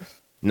 Matt?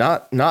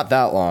 Not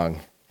that long,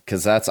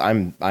 because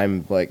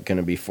I'm like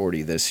gonna be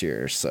 40 this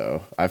year,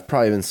 so I've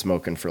probably been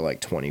smoking for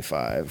like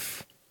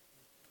 25.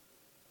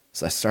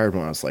 So I started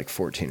when I was like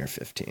 14 or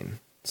 15.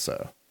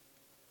 So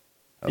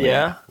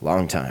yeah,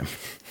 long time.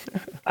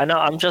 I know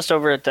I'm just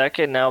over a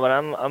decade now, but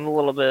I'm a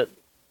little bit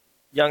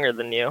younger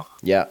than you.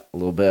 Yeah, a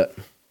little bit.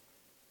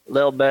 A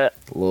little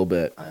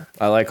bit.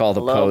 I like all the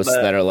posts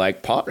that are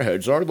like,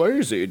 potheads are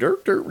lazy.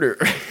 Dirt, dirt,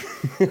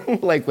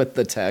 dirt. Like with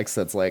the text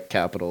that's like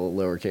capital,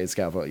 lowercase,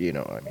 capital. You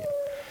know what I mean.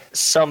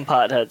 Some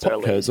potheads are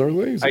lazy. Are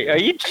lazy. Are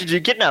you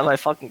getting out my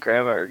fucking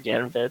grammar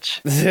again,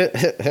 bitch?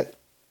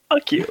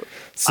 Fuck you.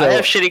 So, I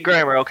have shitty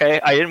grammar, okay?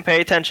 I didn't pay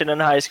attention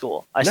in high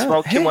school. I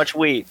smoked too much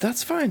weed.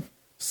 That's fine.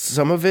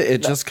 Some of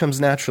it just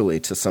comes naturally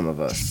to some of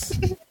us.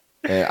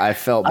 And I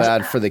felt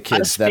bad for the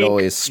kids that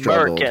always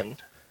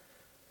struggled.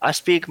 I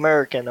speak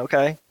American,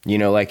 okay? You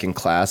know, like in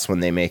class when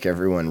they make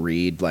everyone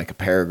read like a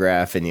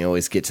paragraph and you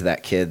always get to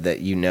that kid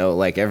that you know,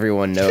 like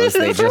everyone knows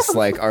they just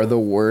like are the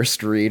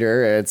worst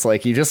reader. And it's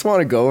like you just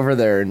want to go over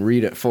there and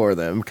read it for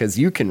them because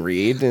you can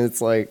read. And it's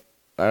like,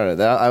 I don't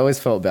know. I always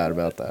felt bad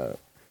about that.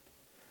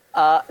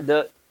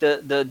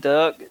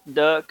 The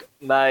duck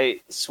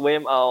might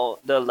swim on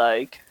the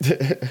lake.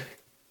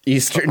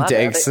 Eastern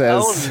Dank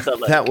says,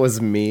 that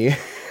was me.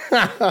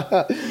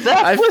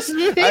 That was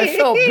me. I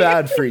felt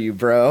bad for you,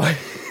 bro.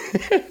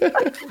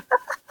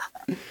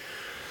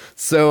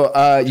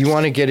 So you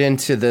want to get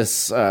into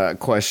this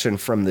question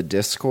from the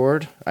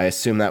Discord? I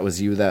assume that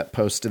was you that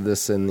posted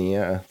this in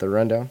the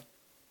rundown?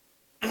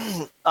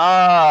 Let's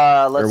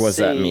or was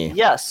see. That me?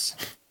 Yes.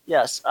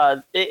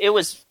 It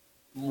was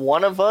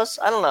one of us.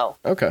 I don't know.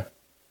 Okay.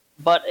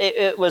 But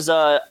it was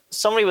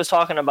somebody was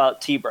talking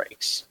about tea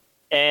breaks.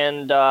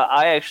 And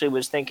I actually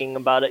was thinking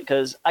about it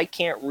because I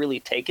can't really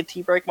take a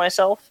tea break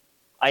myself.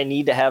 I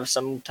need to have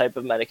some type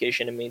of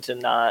medication in me to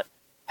not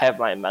have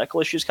my medical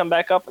issues come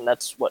back up, and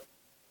that's what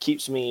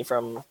keeps me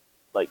from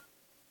like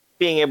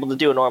being able to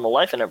do a normal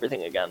life and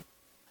everything again.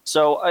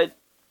 So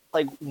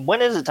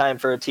when is it time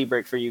for a tea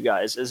break for you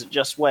guys? Is it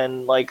just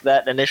when like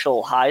that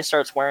initial high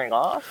starts wearing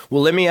off?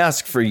 Well, let me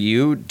ask for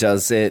you,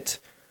 do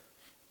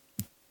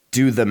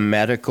the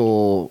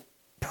medical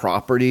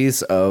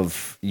properties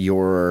of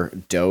your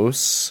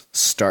dose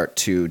start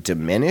to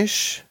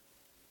diminish?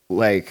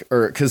 Like,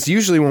 or because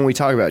usually when we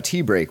talk about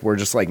tea break, we're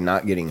just like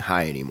not getting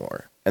high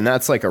anymore. And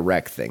that's like a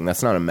rec thing.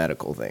 That's not a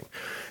medical thing.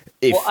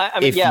 Do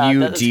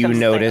you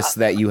notice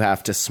that you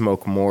have to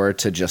smoke more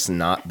to just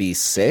not be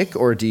sick,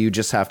 or do you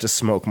just have to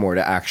smoke more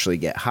to actually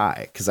get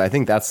high? Because I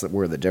think that's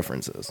where the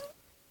difference is.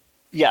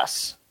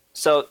 Yes.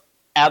 So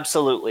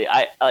absolutely.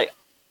 I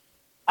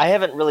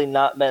haven't really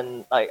not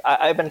been like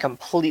I've been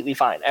completely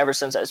fine ever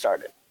since I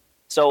started.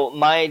 So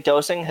my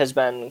dosing has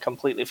been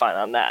completely fine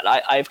on that.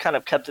 I've kind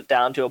of kept it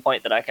down to a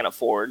point that I can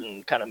afford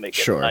and kind of make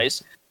it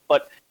nice.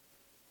 But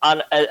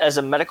as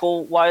a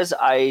medical wise,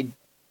 I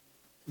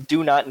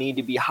do not need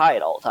to be high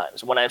at all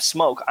times. When I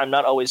smoke, I'm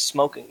not always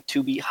smoking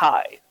to be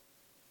high.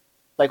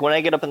 Like when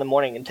I get up in the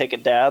morning and take a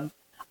dab,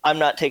 I'm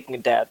not taking a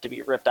dab to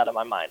be ripped out of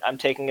my mind. I'm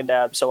taking a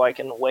dab so I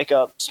can wake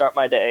up, start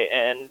my day,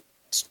 and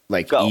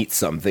eat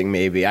something.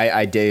 Maybe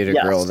I dated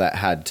a girl that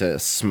had to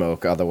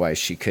smoke, otherwise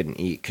she couldn't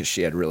eat because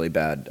she had really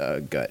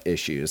bad gut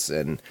issues.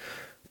 And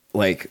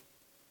like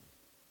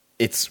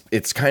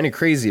it's kind of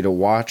crazy to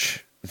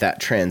watch that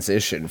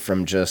transition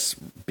from just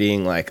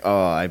being like,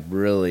 oh, I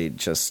really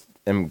just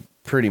am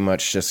pretty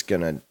much just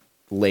gonna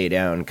lay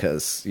down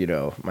because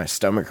my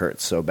stomach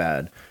hurts so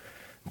bad,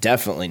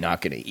 definitely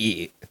not gonna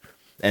eat,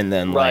 and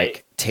then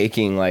like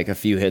taking like a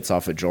few hits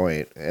off a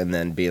joint and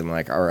then being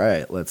like, all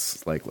right,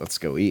 let's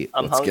go eat.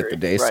 Let's hungry. Get the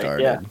day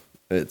started. Yeah.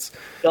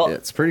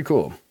 It's pretty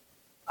cool.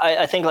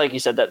 I think, like you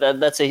said,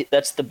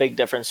 that's the big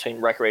difference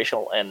between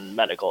recreational and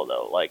medical,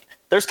 though. Like,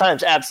 there's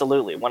times,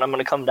 absolutely, when I'm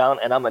going to come down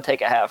and I'm going to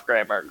take a half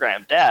gram or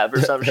gram dab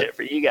or some shit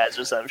for you guys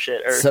or some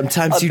shit. Or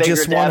sometimes you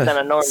just want than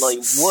I normally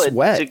would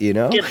sweat,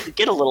 to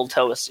get a little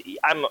toasty.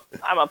 I'm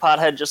a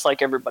pothead just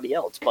like everybody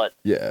else, but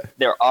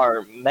there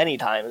are many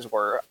times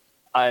where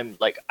I'm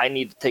like, I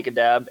need to take a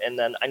dab and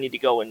then I need to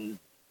go and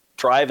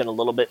drive in a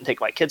little bit and take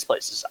my kids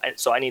places.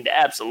 So I need to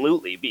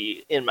absolutely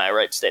be in my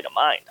right state of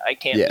mind. I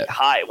can't be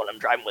high when I'm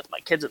driving with my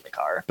kids in the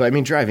car. But I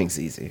mean, driving's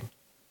easy.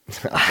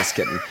 I'm just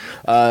kidding.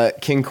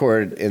 King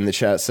Cord in the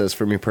chat says,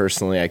 for me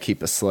personally, I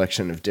keep a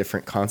selection of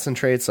different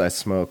concentrates. I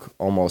smoke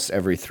almost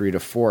every 3 to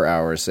 4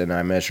 hours, and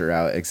I measure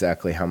out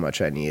exactly how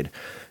much I need.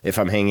 If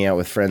I'm hanging out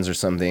with friends or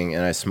something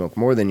and I smoke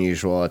more than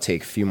usual, I'll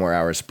take a few more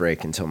hours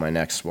break until my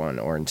next one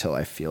or until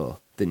I feel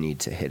the need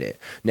to hit it.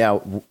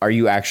 Now, are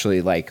you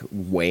actually like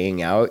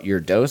weighing out your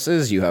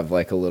doses? You have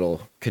like a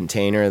little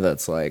container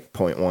that's like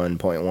 0.1,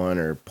 0.1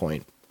 or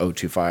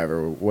 0.025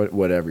 or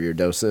whatever your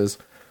dose is?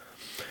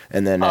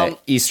 And then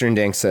Eastern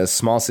Dank says,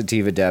 small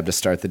sativa dab to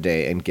start the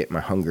day and get my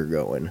hunger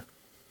going.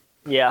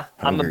 Yeah,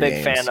 I'm a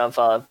big Games. fan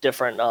of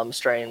different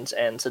strains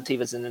and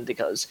sativas and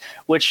indicas,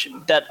 which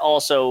that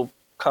also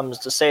comes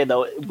to say,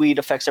 though, weed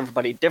affects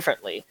everybody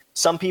differently.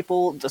 Some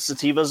people, the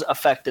sativas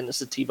affect in a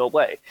sativa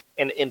way,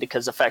 and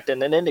indicas affect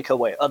in an indica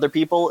way. Other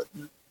people,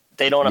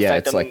 they don't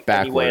affect it's them like in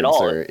any way at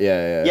backwards all. or-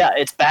 yeah. Yeah,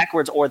 it's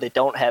backwards, or they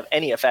don't have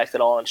any effect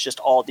at all, and it's just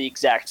all the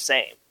exact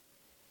same.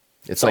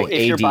 It's So like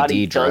if your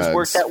body ADD drugs. does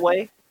work that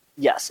way,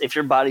 yes, if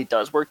your body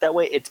does work that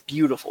way, it's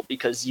beautiful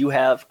because you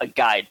have a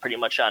guide pretty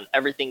much on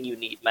everything you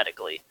need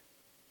medically.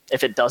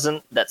 If it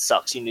doesn't, that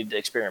sucks. You need to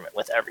experiment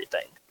with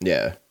everything.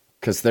 Yeah,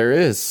 because there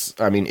is,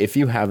 I mean, if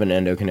you have an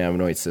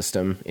endocannabinoid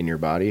system in your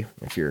body,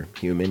 if you're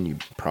human, you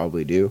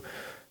probably do,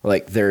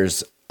 like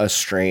there's a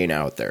strain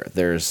out there.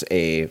 There's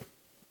a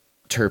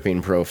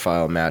terpene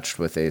profile matched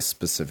with a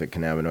specific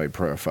cannabinoid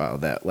profile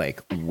that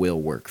like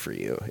will work for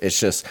you. It's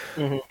just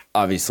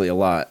obviously a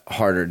lot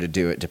harder to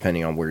do it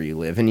depending on where you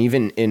live. And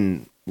even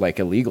in like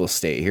a legal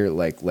state here,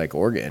 like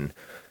Oregon,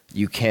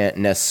 you can't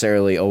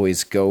necessarily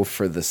always go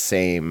for the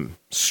same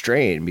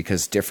strain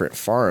because different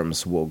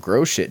farms will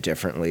grow shit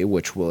differently,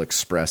 which will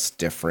express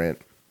different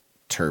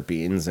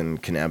terpenes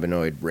and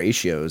cannabinoid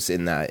ratios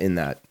in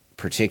that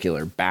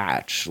particular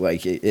batch.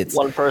 Like it's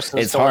One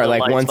person's it's hard.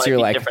 Like lights once might you're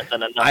be like, different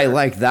than another. I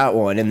like that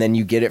one, and then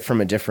you get it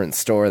from a different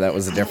store that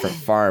was a different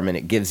farm, and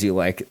it gives you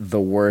like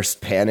the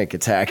worst panic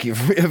attack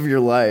of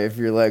your life.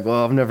 You're like,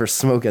 well, I'm never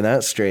smoking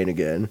that strain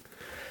again.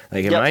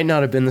 Like it might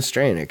not have been the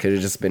strain. It could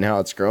have just been how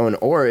it's growing,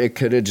 or it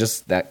could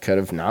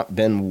have not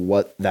been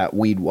what that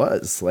weed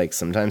was. Like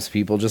sometimes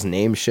people just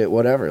name shit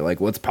whatever. Like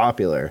what's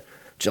popular?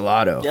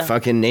 Gelato. Yeah.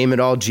 Fucking name it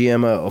all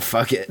GMO.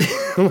 Fuck it.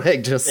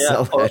 Like just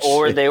sell that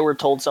or shit. they were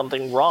told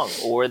something wrong,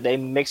 or they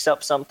mixed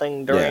up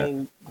something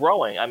during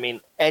growing. I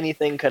mean,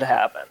 anything could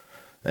happen.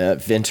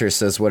 Vinter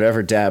says,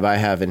 whatever dab I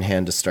have in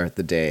hand to start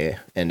the day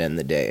and end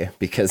the day,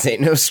 because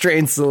ain't no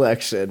strain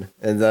selection.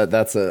 And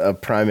that's a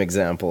prime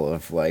example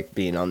of like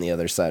being on the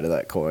other side of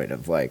that coin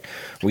of like,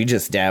 we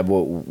just dab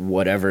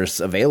whatever's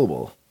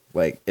available.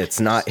 Like it's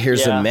not,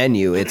 here's a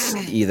menu. It's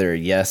either,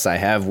 yes, I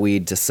have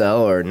weed to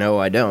sell, or no,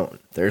 I don't.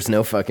 There's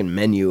no fucking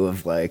menu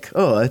of like,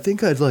 oh, I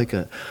think I'd like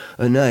a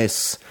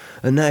nice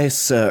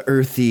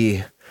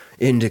earthy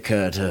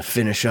indica to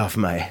finish off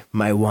my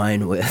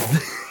wine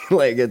with.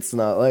 Like it's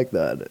not like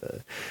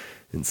that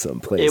in some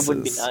places. It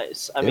would be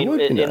nice. I It mean, would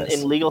be in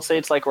nice. legal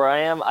states like where I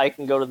am, I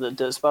can go to the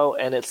dispo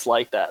and it's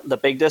like that. The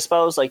big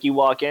dispos, like you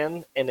walk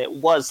in and it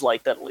was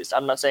like that at least.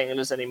 I'm not saying it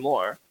is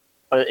anymore,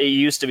 but it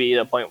used to be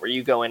a point where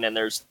you go in and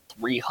there's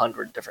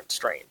 300 different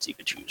strains you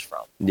could choose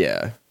from.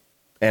 Yeah.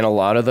 And a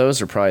lot of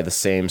those are probably the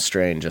same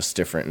strain, just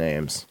different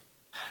names.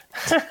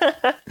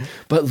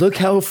 But look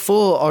how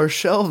full our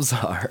shelves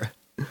are.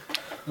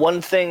 One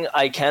thing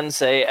I can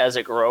say as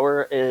a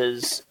grower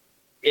is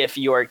if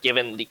you are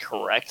given the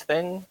correct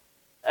thing,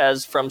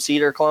 as from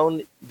Cedar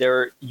Clone,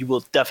 you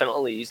will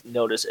definitely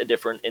notice a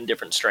different in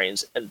different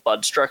strains and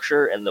bud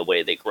structure and the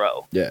way they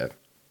grow. Yeah.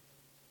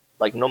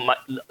 Like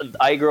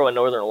I grow a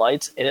Northern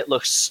Lights, and it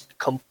looks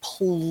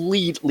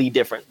completely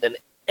different than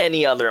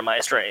any other of my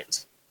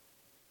strains.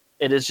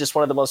 It is just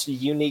one of the most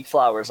unique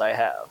flowers I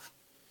have.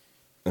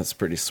 That's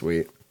pretty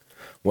sweet.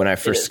 When I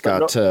first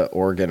got to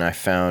Oregon, I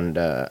found,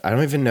 I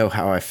don't even know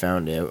how I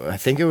found it. I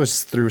think it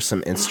was through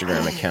some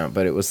Instagram account,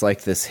 but it was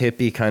like this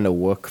hippie kind of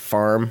wook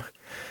farm,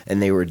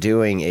 and they were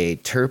doing a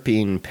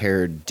terpene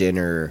paired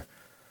dinner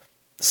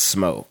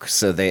smoke.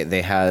 So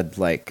they had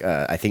like,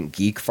 I think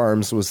Geek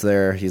Farms was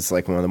there. He's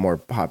like one of the more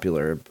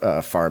popular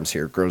farms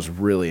here, grows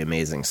really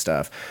amazing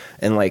stuff.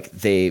 And like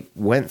they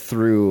went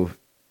through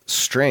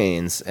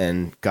strains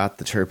and got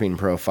the terpene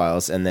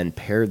profiles and then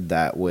paired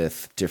that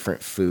with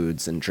different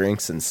foods and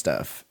drinks and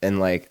stuff. And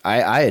like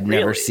I had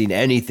never seen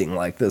anything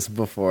like this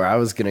before. I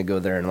was gonna go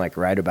there and like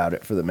write about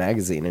it for the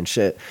magazine and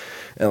shit.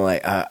 And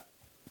like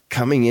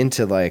coming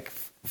into like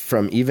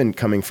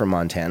coming from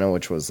Montana,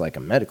 which was like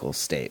a medical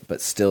state, but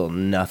still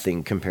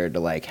nothing compared to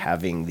like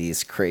having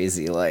these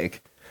crazy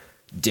like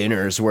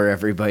dinners where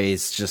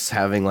everybody's just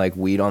having like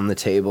weed on the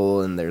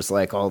table and there's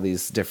like all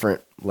these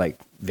different like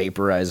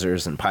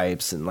vaporizers and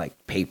pipes and like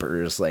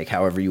papers, like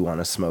however you want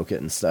to smoke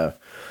it and stuff.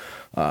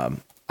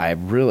 I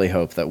really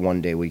hope that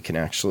one day we can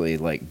actually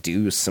like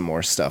do some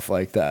more stuff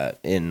like that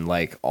in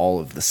like all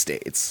of the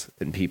states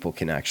and people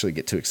can actually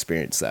get to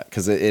experience that,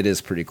 because it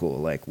is pretty cool.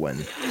 Like when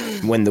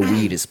the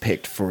weed is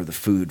picked for the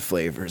food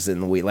flavors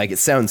in the weed, like it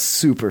sounds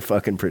super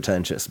fucking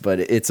pretentious, but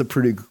it's a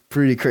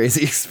pretty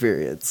crazy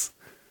experience.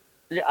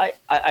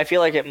 I feel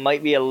like it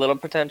might be a little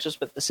pretentious,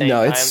 but at the same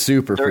No, time, it's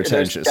super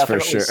pretentious, there's for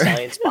definitely sure.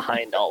 science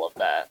behind all of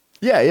that.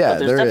 Yeah, But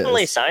there's there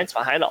definitely is. science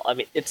behind all. I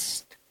mean,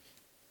 it's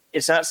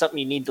not something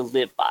you need to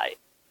live by,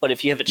 but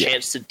if you have a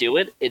chance to do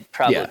it, it'd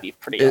probably be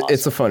pretty awesome.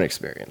 It's a fun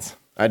experience.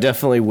 I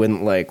definitely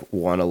wouldn't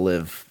want to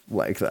live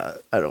like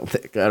that. I don't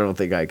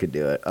think I could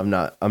do it. I'm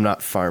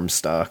not farm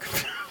stock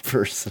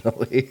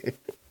personally.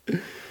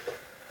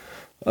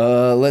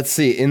 Let's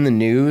see. In the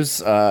news,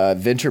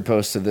 Vinter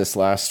posted this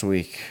last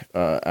week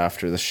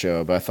after the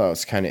show, but I thought it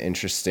was kind of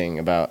interesting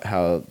about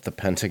how the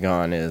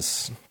Pentagon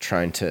is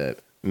trying to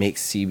make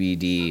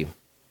CBD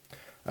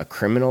a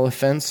criminal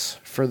offense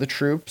for the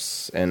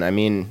troops. And I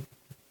mean,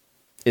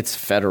 it's a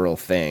federal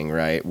thing,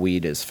 right?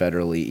 Weed is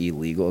federally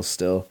illegal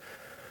still.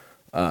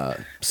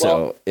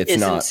 So it's isn't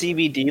not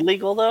CBD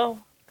legal though?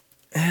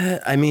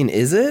 I mean,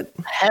 is it?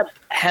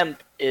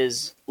 Hemp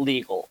is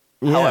legal.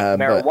 Yeah, However,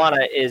 but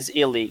marijuana is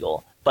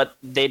illegal. But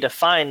they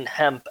define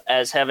hemp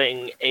as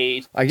having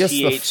a I guess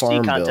the THC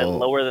Farm content Bill-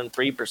 lower than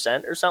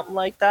 3% or something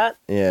like that.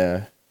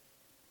 yeah.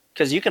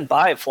 Because you can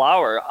buy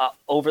flour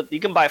you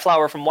can buy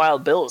flour from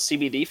Wild Bill's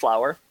CBD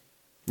flour.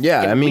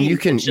 Yeah, And I mean, weed, you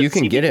can it's just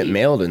get it CBD.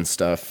 mailed and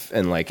stuff,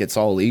 and like it's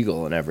all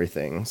legal and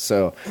everything.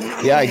 So,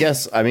 yeah, I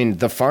guess I mean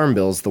the Farm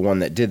Bill's the one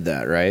that did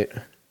that, right?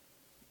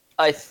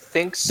 I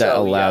think so. That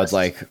allowed yes.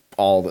 like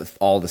all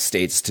the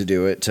states to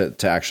do it to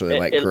actually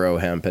like It- grow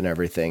hemp and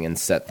everything and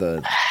set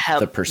the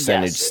Hemp,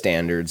 percentage yes.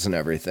 standards and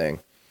everything.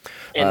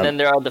 And then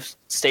there are the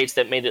states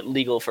that made it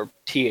legal for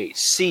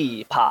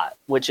THC pot,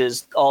 which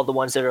is all the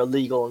ones that are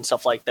illegal and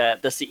stuff like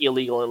that. That's the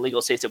illegal and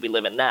legal states that we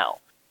live in now,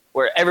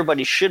 where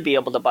everybody should be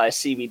able to buy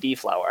CBD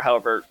flour.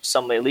 However,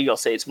 some of the illegal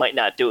states might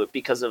not do it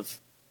because of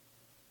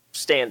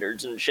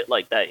standards and shit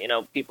like that. You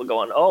know, people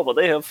going, oh, well,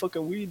 they have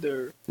fucking weed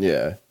there.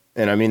 Yeah.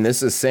 And I mean,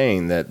 this is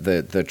saying that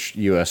the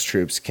U.S.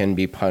 troops can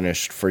be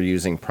punished for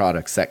using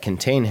products that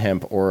contain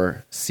hemp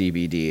or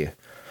CBD.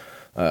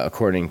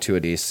 According to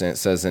it, it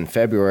says in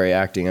February,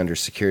 acting under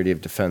Security of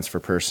Defense for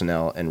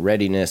Personnel and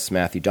Readiness,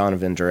 Matthew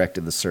Donovan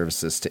directed the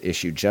services to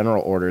issue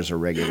general orders or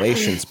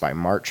regulations by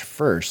March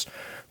 1st,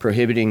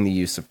 prohibiting the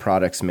use of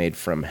products made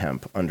from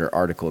hemp under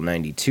Article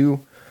 92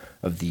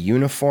 of the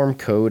Uniform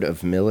Code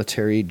of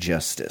Military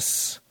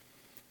Justice.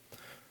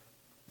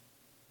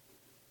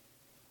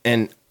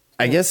 And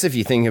I guess if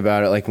you think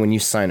about it, like when you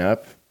sign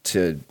up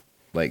to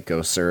like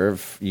go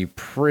serve, you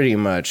pretty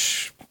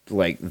much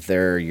like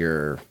they're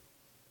your,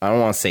 I don't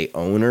want to say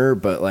owner,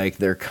 but like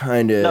they're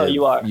kind of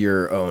you are.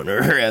 your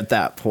owner at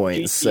that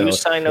point. You So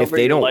sign if over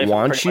they your don't life and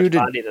want pretty you much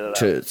body to them.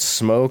 to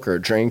smoke or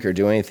drink or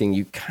do anything,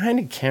 you kind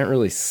of can't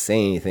really say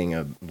anything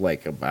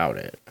about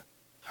it.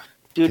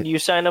 Dude, you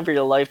sign over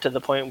your life to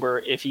the point where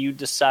if you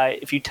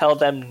tell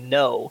them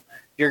no,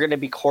 you're going to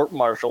be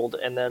court-martialed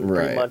and then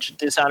pretty Right. much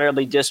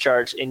dishonorably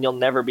discharged, and you'll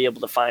never be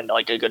able to find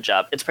like a good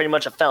job. It's pretty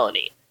much a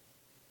felony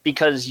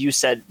because you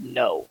said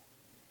no.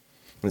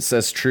 It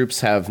says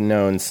troops have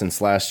known since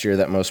last year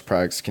that most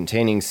products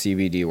containing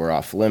CBD were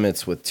off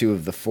limits, with 2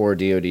 of the 4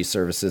 DoD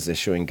services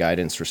issuing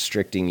guidance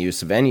restricting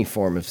use of any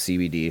form of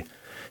CBD,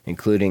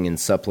 including in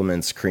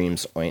supplements,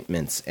 creams,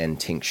 ointments, and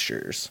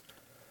tinctures.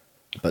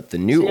 But the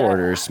new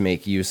orders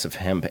make use of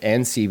hemp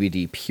and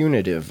CBD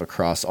punitive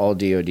across all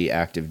DoD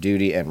active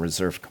duty and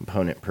reserve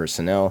component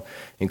personnel,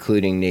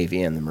 including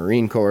Navy and the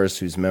Marine Corps,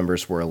 whose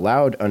members were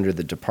allowed under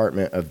the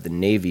Department of the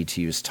Navy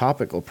to use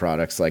topical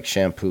products like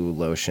shampoo,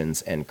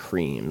 lotions, and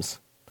creams.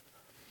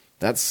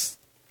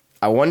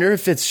 I wonder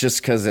if it's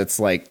just because it's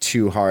like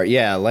too hard.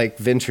 Yeah, like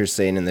Vinter's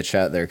saying in the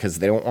chat there, because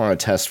they don't want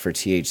to test for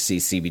THC,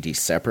 CBD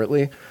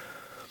separately.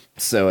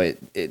 So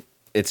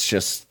it's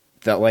just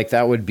that like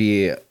that would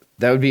be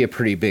a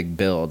pretty big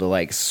bill to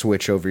like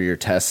switch over your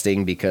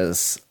testing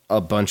because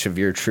a bunch of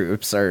your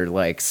troops are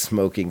like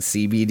smoking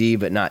CBD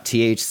but not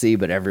THC,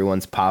 but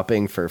everyone's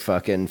popping for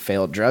fucking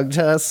failed drug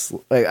tests.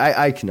 Like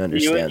I can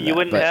understand You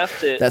wouldn't but have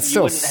to. That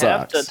still you wouldn't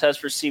have sucks. to test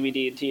for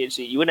CBD and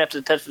THC. You wouldn't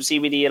have to test for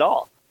CBD at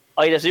all.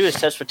 All you have to do is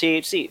test for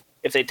THC.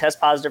 If they test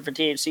positive for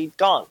THC,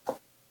 gone.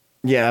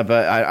 Yeah,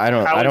 but I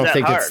don't How is that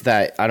think it's hard?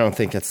 that. I don't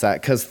think it's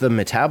that because the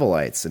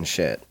metabolites and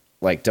shit.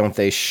 Like, don't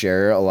they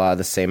share a lot of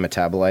the same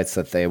metabolites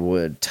that they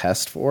would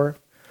test for?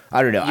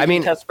 I don't know. You I can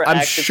mean, test for I'm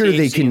active sure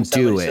they THC can in do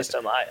somebody's it.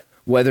 system.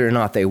 Whether or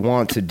not they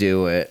want to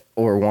do it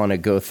or want to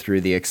go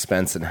through the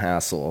expense and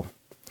hassle.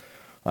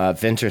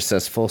 Vinter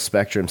says full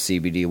spectrum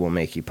CBD will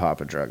make you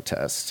pop a drug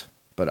test,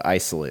 but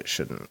isolate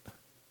shouldn't.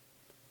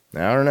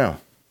 I don't know.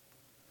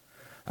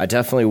 I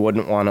definitely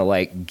wouldn't want to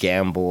like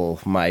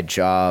gamble my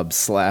job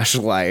 /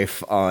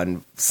 life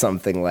on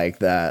something like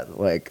that,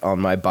 like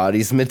on my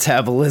body's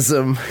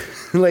metabolism.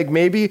 Like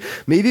maybe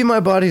my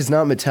body's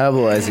not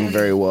metabolizing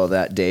very well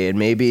that day, and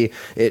maybe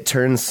it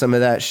turns some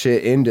of that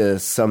shit into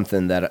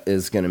something that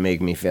is going to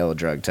make me fail a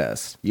drug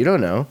test. You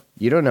don't know.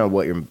 You don't know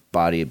what your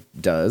body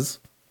does.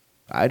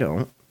 I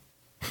don't.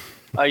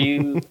 Are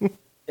you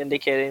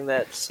indicating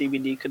that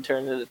CBD could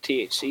turn into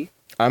THC?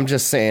 I'm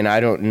just saying I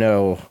don't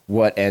know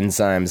what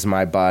enzymes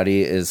my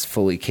body is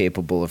fully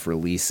capable of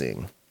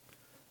releasing.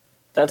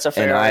 That's a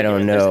fair And I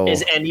don't argument. know.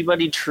 Is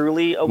anybody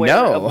truly aware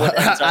of No, what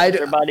enzymes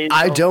their bodies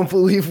I don't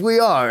believe we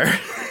are.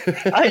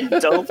 I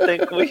don't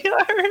think we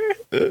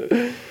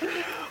are.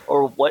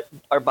 Or what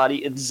our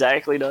body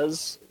exactly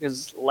does.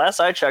 Because last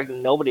I checked,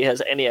 nobody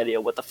has any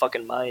idea what the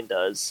fucking mind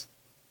does.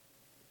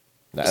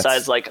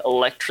 Besides, like,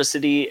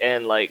 electricity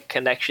and, like,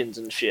 connections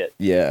and shit.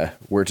 Yeah,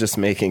 we're just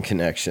making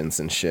connections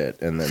and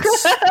shit, and then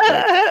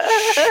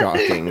like,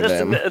 shocking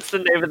them. That's the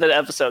name of the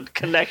episode,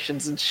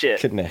 Connections and Shit.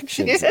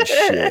 Connections and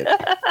shit.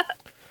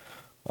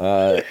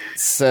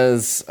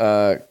 Says,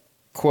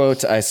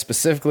 quote, I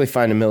specifically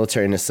find a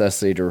military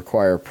necessity to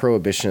require a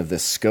prohibition of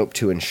this scope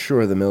to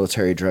ensure the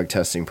military drug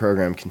testing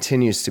program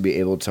continues to be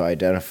able to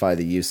identify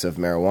the use of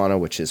marijuana,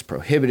 which is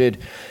prohibited,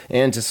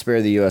 and to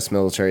spare the U.S.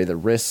 military the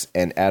risks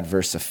and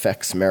adverse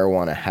effects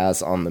marijuana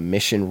has on the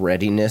mission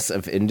readiness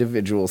of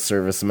individual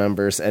service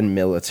members and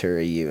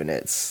military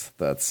units.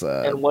 That's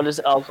And what is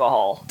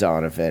alcohol?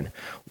 Donovan.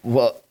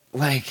 Well,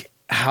 like,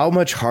 how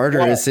much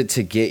harder is it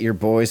to get your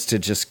boys to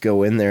just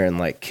go in there and,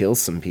 like, kill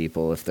some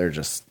people if they're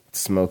just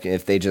smoking,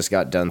 if they just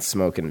got done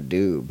smoking a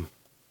doob?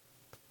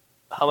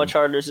 How much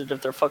harder is it if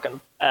they're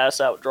fucking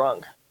ass out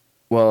drunk?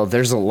 Well,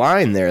 there's a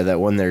line there that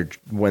when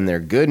they're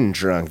good and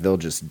drunk, they'll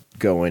just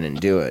go in and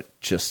do it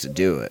just to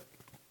do it.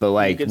 But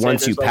like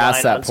once you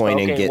pass that point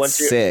and get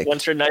sick,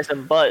 once you're nice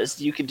and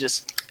buzzed, you could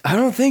just. I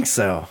don't think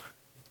so.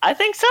 I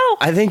think so.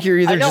 I think you're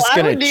either just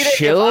gonna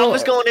chill. If I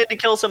was going in to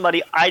kill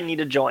somebody, I need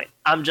a joint.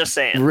 I'm just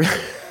saying.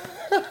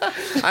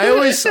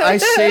 I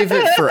save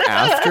it for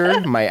after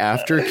my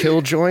after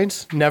kill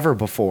joint, never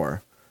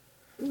before.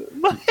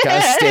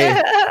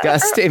 Gotta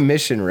stay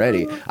mission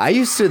ready.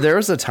 There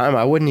was a time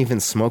I wouldn't even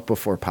smoke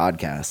before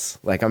podcasts.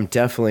 Like, I'm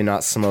definitely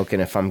not smoking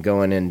if I'm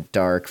going in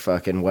dark,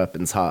 fucking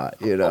weapons hot.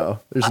 You know,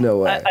 there's no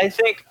way.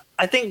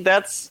 I think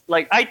that's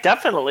like, I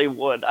definitely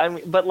would. I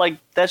mean, but like,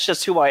 that's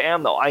just who I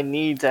am, though. I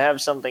need to have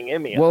something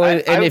in me. Well,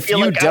 I if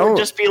you like don't, I would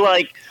just be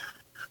like.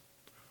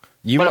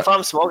 But if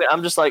I'm smoking,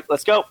 I'm just like,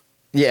 let's go.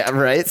 Yeah,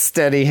 right.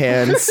 Steady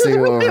hand,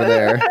 Sue over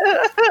there.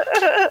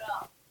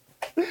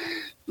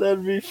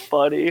 That'd be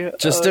funny.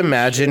 Just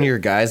imagine your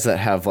guys that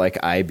have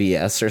like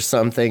IBS or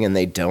something and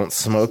they don't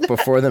smoke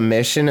before the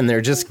mission and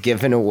they're just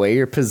giving away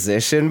your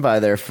position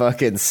by their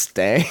fucking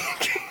stank.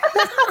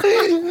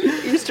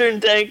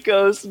 Eastern Tank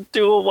goes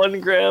do a 1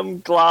 gram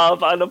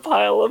glob on a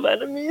pile of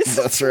enemies.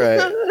 That's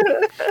right.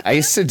 I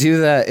used to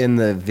do that in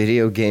the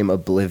video game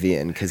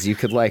Oblivion because you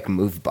could like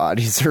move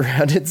bodies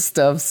around and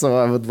stuff. So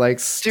I would like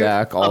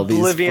stack all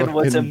Oblivion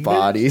these fucking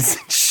bodies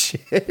and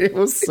shit. It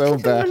was so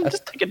bad.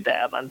 Just take a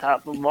dab on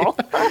top of them all.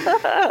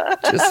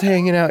 Just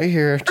hanging out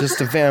here,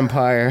 just a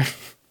vampire.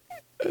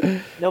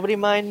 Nobody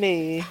mind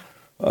me.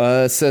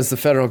 It says the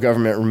federal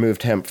government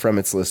removed hemp from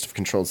its list of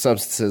controlled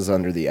substances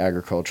under the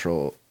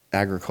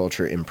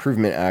Agriculture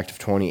Improvement Act of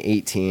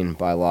 2018.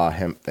 By law,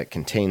 hemp that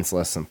contains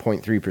less than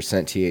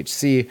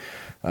 0.3%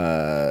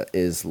 THC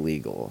is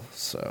legal.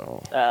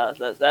 So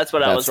that's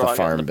what I was wrong.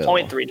 Farm bill.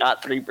 0.3,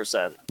 not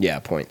 3%. Yeah,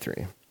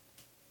 0.3.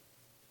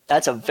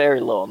 That's a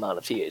very low amount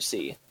of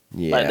THC.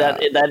 Yeah,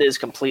 that is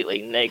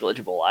completely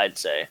negligible, I'd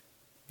say.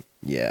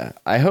 Yeah,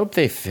 I hope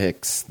they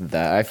fix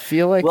that. I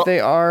feel like they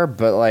are,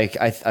 but like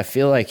I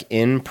feel like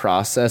in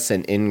process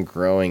and in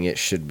growing, it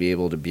should be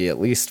able to be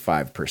at least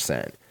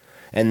 5%,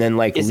 and then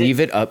like leave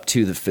it up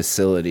to the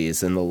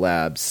facilities and the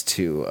labs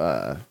to.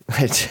 I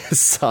just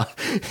saw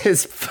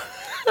his.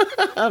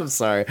 I'm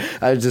sorry,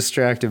 I was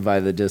distracted by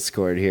the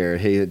Discord here.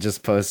 He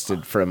just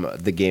posted from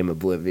the game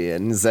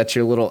Oblivion. Is that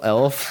your little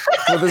elf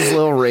with his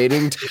little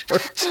rating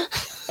torch?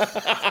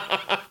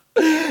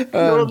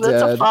 No,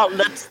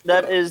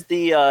 that is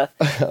the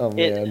oh,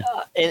 man.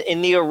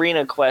 In the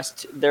arena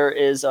quest there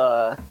is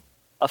a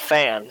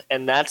fan,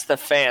 and that's the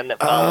fan that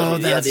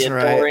follows the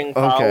adoring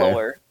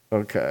follower.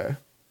 Okay,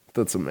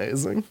 that's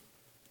amazing.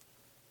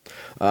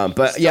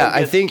 But yeah,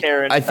 I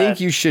think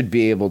you should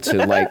be able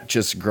to like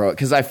just grow it,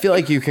 because I feel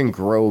like you can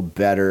grow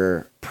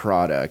better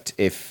product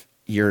if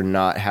you're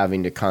not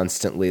having to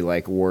constantly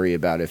like worry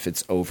about if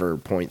it's over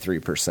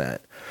 0.3%.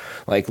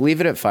 Like, leave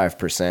it at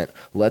 5%.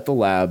 Let the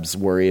labs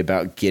worry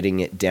about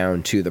getting it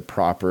down to the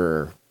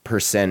proper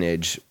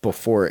percentage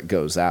before it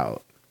goes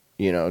out.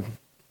 You know,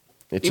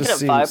 even at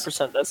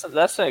 5%,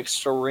 that's an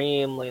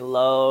extremely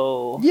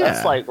low. Yeah,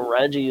 that's like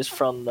Reggie's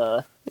from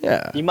the.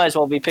 Yeah, you might as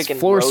well be picking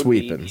floor road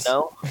sweepings. Weed, you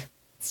know,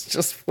 it's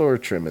just floor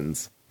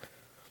trimmings.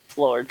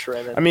 Floor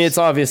trimmings. I mean, it's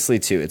obviously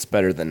it's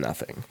better than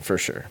nothing for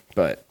sure,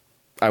 but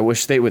I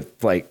wish they would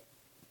like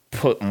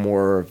put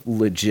more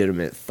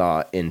legitimate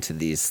thought into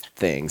these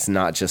things,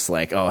 not just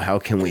like, oh, how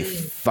can we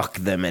fuck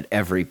them at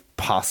every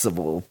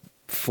possible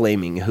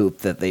flaming hoop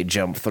that they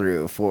jump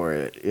through for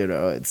it. You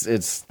know,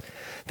 it's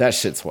that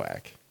shit's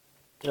whack.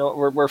 You know,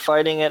 we're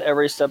fighting it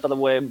every step of the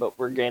way, but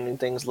we're gaining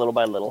things little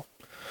by little.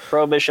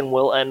 Prohibition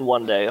will end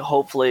one day.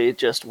 Hopefully,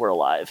 just we're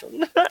alive.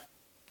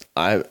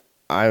 I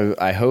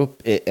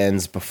hope it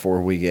ends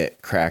before we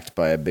get cracked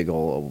by a big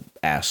old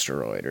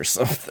asteroid or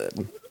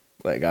something.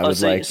 Like I would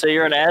so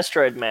you're an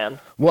asteroid man.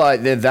 Well,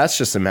 that's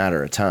just a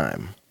matter of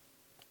time.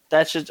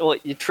 That's just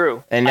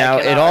true. And I now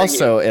cannot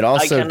it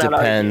also argue.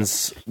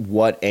 depends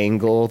what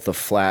angle the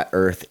flat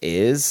Earth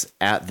is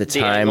at the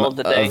time angle of of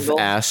the the dangle?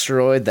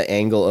 asteroid, the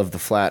angle of the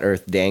flat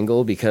Earth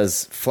dangle,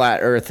 because flat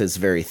Earth is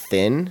very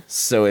thin.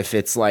 So if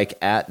it's like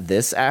at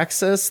this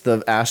axis,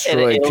 the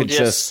asteroid it'll could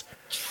just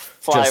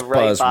fly just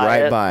buzz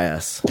right it. by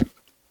us.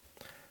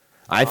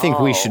 I think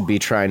we should be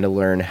trying to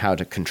learn how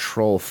to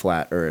control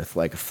flat Earth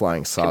like a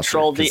flying saucer.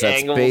 Control the 'cause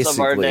that's angles of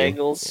our basically-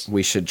 dangles.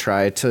 We should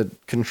try to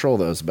control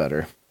those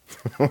better.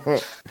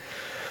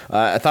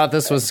 I thought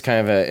this was kind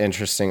of an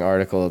interesting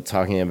article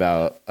talking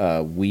about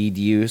weed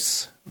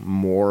use,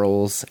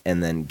 morals,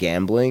 and then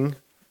gambling.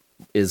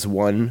 Is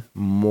one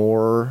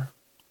more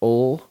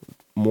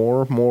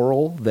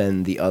moral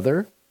than the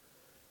other?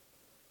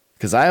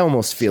 Because I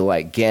almost feel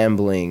like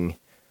gambling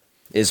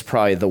is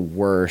probably the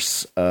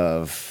worst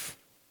of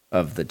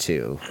the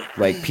two.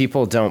 Like,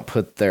 people don't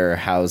put their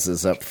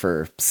houses up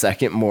for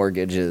second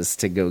mortgages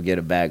to go get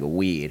a bag of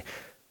weed.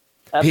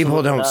 People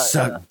Absolutely don't not,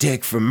 suck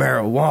dick for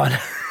marijuana.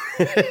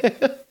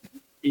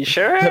 You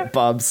sure?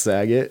 Bob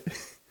Saget.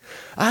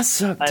 I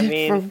suck I dick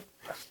mean,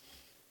 for...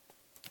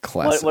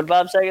 Classic. What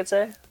Bob Saget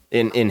say?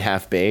 In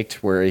Half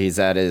Baked, where he's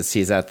at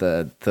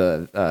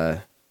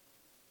the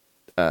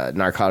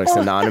Narcotics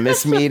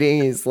Anonymous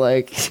meeting, he's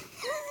like,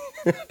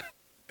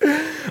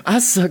 I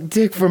suck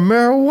dick for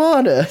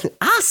marijuana.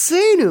 I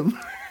seen him.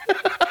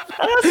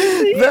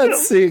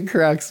 That scene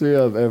cracks me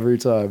up every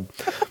time.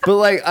 But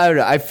like, I don't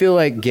know, I feel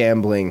like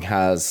gambling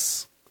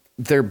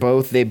they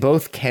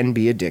both can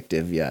be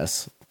addictive,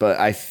 yes, but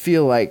I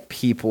feel like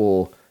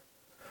people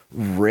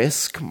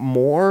risk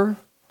more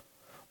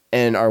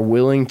and are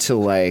willing to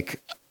like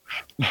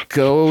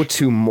go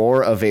to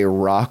more of a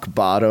rock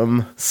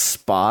bottom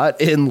spot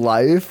in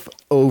life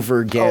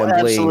over gambling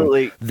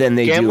absolutely. than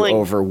they Gambling- do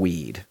over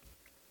weed.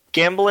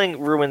 Gambling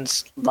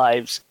ruins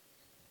lives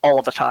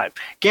all the time.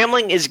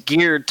 Gambling is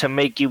geared to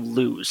make you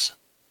lose.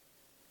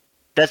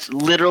 That's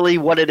literally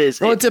what it is.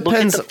 Well, it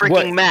depends. Look at the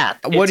freaking math.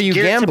 What It's are you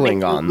geared to gambling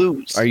make you on?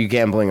 lose. Are you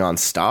gambling on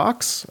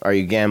stocks? Are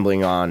you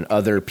gambling on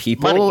other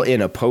people Money.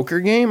 in a poker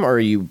game? Or are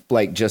you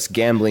like just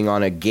gambling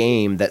on a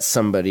game that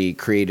somebody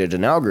created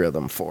an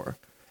algorithm for?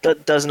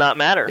 That does not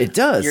matter. It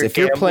does. If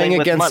you're playing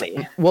gambling with against,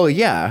 money. well,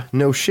 yeah,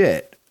 no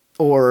shit.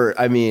 Or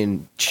I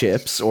mean,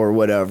 chips or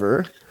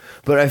whatever.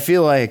 But I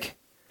feel like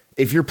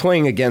if you're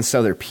playing against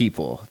other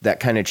people, that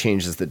kind of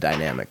changes the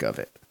dynamic of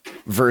it.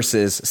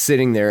 Versus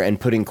sitting there and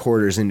putting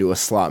quarters into a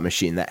slot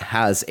machine that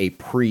has a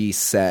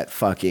preset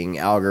fucking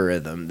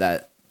algorithm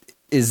that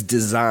is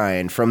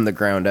designed from the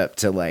ground up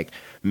to like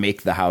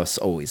make the house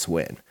always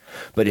win.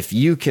 But if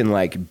you can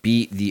like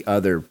beat the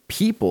other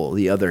people,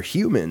 the other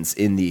humans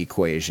in the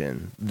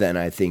equation, then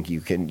I think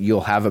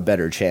you'll have a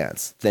better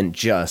chance than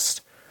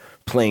just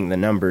playing the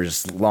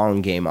numbers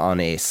long game on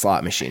a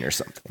slot machine or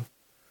something.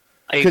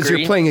 Because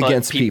you're playing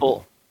against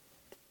people.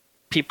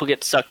 People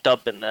get sucked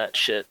up in that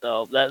shit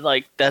though.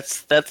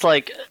 That's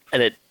like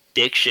an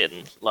addiction,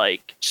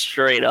 like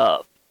straight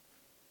up.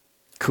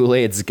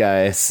 Kool-Aid's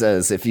guy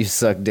says if you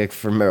suck dick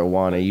for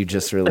marijuana, you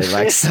just really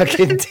like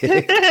sucking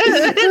dick.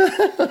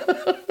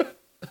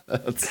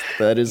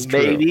 That is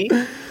true. Maybe.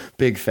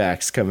 Big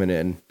facts coming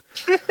in.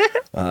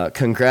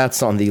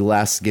 Congrats on the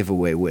last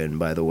giveaway win,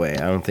 by the way.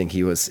 I don't think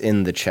he was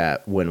in the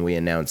chat when we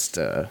announced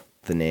the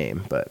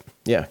name, but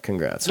yeah,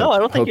 congrats. No, I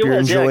don't think hope he you're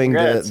was. Yeah, enjoying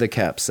congrats. the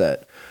cap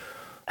set.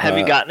 Have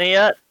you gotten it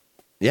yet?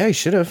 Yeah, you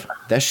should have.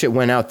 That shit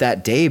went out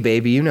that day,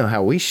 baby. You know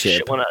how we ship.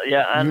 Shit went out.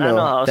 Yeah, I You know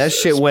how that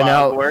shit went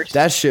Spawn out. works.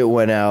 That shit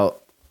went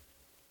out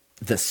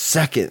the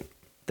second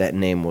that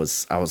name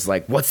was. I was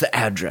like, "What's the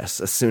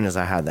address?" As soon as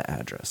I had the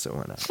address, it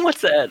went out.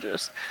 What's the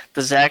address?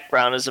 The Zach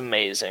Brown is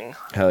amazing.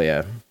 Hell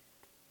yeah,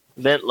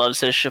 Vint loves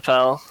his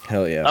Chappelle.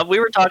 hell yeah. We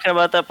were talking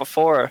about that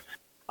before.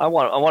 I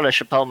want a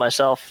Chappelle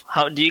myself.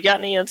 How do you got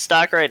any in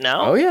stock right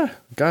now? Oh yeah,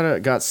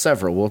 got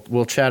several.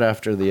 We'll chat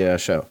after the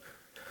show.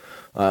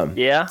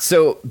 Yeah.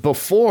 So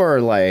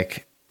before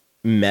like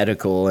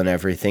medical and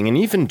everything, and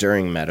even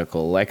during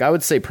medical, like I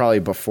would say probably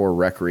before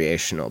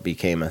recreational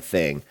became a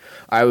thing,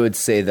 I would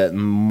say that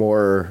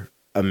more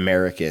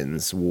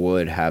Americans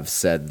would have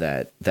said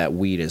that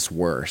weed is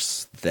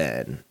worse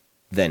than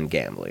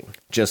gambling,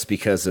 just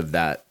because of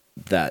that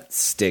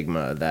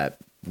stigma, that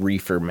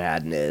reefer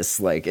madness.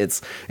 Like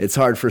it's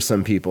hard for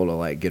some people to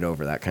like get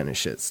over that kind of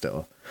shit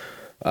still.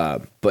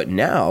 But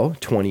now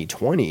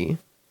 2020.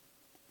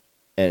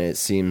 And it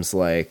seems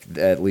like,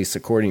 at least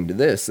according to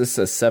this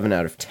says 7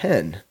 out of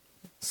 10.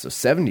 So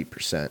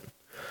 70%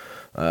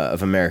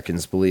 of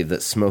Americans believe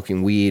that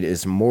smoking weed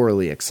is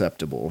morally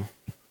acceptable.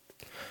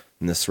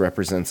 And this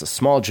represents a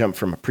small jump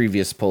from a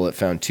previous poll that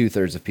found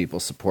 2/3 of people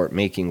support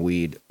making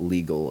weed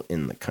legal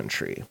in the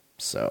country.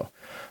 So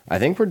I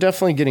think we're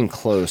definitely getting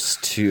close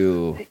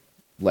to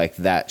like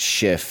that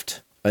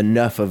shift,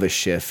 enough of a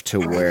shift to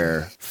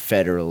where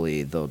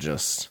federally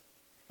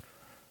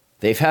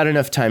they've had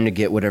enough time to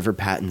get whatever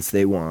patents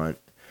they want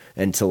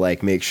and to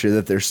like make sure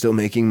that they're still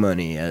making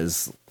money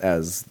as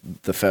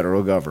the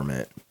federal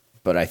government.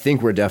 but I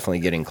think we're definitely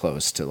getting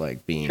close to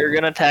like being. You're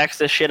gonna tax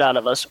the shit out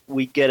of us.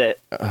 We get it.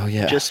 Oh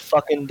yeah. Just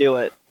fucking do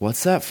it.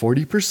 What's that?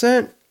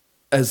 40%?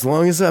 As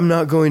long as I'm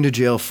not going to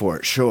jail for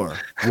it, sure,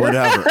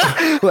 whatever.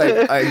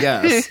 Like, I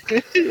guess.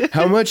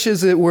 How much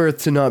is it worth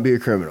to not be a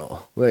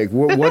criminal? Like,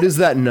 what is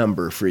that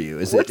number for you?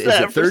 Is it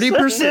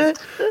 30%?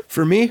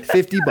 For me,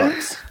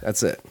 $50.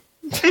 That's it.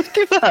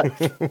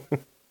 $50.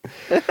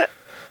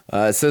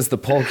 It says the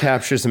poll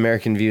captures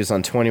American views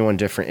on 21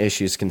 different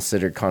issues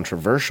considered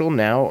controversial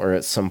now or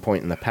at some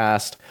point in the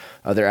past.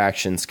 Other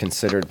actions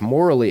considered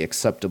morally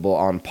acceptable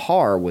on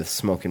par with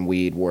smoking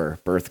weed were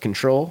birth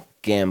control,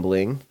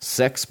 gambling,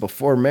 sex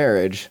before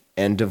marriage,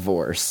 and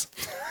divorce.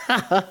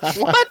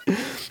 What?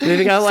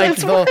 They got like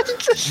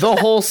the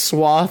whole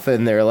swath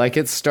in there. Like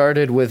it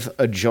started with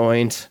a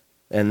joint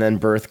and then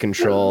birth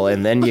control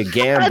and then you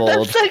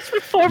gambled.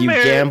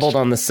 Gambled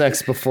on the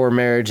sex before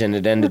marriage and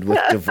it ended with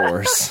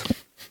divorce.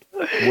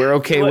 We're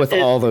okay with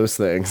all those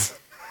things.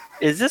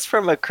 Is this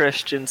from a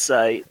Christian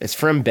site? It's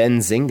from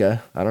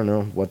Benzinga. I don't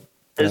know what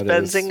Is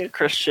Benzinga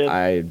Christian?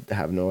 I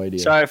have no idea.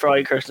 Sorry for all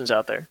you Christians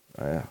out there.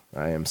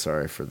 I am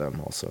sorry for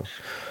them also.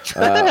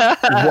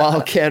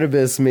 While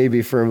cannabis may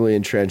be firmly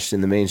entrenched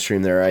in the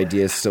mainstream, there are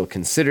ideas still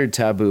considered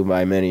taboo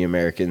by many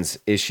Americans.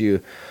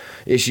 Issues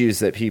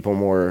that people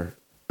more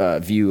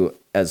view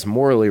as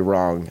morally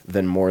wrong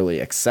than morally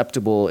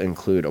acceptable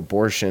include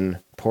abortion,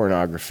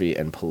 pornography,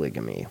 and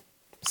polygamy.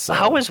 So,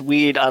 how is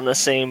weed on the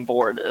same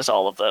board as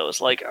all of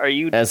those? Like, are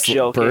you as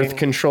joking? Birth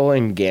control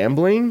and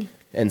gambling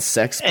and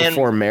sex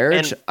before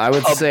marriage, and I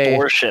would say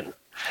abortion.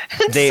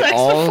 They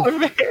all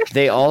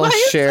Why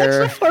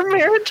share. is sex before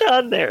marriage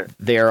on there?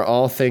 They are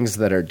all things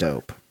that are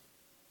dope.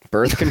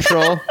 Birth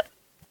control,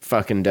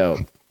 fucking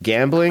dope.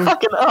 Gambling,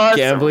 fucking awesome.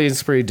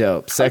 Gambling's pretty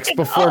dope. Sex fucking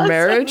before awesome.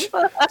 marriage,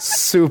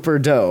 super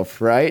dope,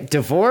 right?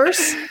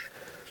 Divorce.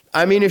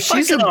 I mean, if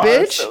she's a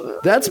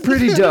bitch, that's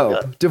pretty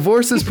dope.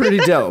 Divorce is pretty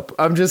dope.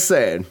 I'm just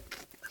saying.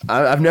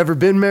 I've never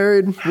been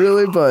married,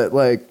 really, but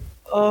like,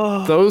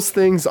 those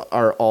things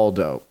are all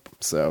dope.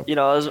 So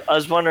I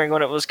was wondering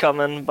when it was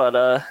coming, but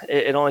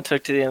it only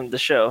took to the end of the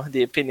show.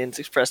 The opinions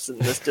expressed in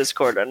this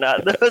Discord are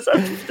not.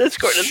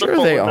 Discord is sure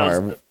they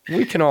are.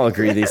 We can all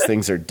agree these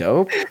things are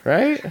dope,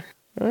 right?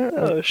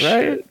 Oh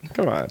shit! Right?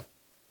 Come on,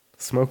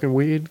 smoking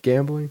weed,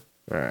 gambling.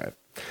 All right.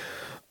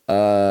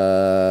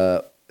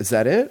 Is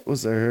that it?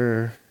 Was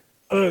there?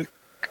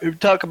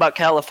 Talk about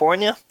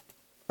California.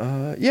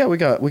 Yeah, we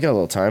got a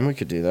little time. We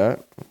could do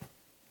that.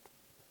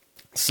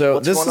 So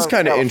What's this is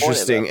kind of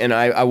interesting, though? and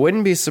I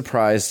wouldn't be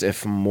surprised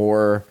if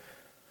more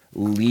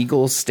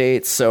legal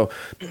states. So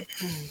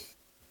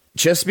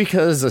just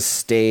because a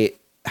state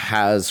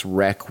has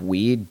rec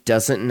weed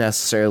doesn't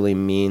necessarily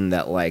mean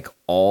that like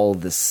all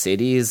the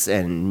cities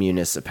and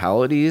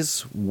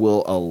municipalities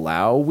will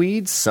allow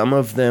weed. Some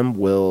of them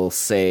will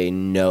say,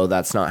 no,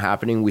 that's not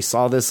happening. We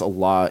saw this a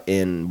lot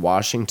in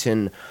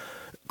Washington,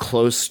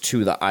 close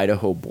to the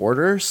Idaho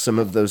border. Some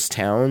of those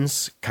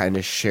towns kind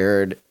of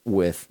shared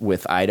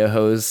with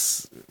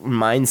Idaho's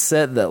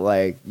mindset that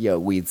like, yo,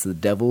 weed's the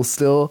devil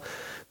still,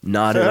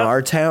 not in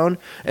our town.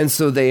 And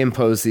so they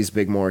impose these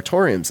big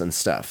moratoriums and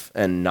stuff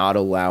and not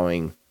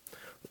allowing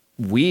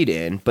weed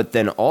in. But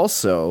then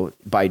also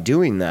by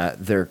doing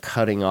that, they're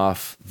cutting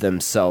off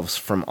themselves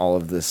from all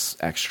of this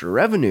extra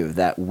revenue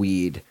that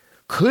weed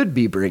could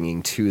be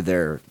bringing to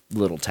their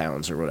little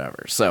towns or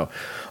whatever. So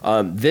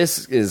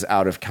this is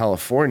out of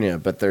California,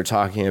 but they're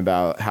talking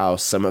about how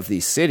some of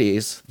these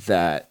cities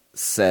that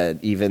said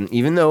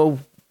even though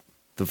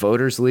the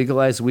voters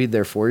legalized weed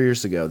there 4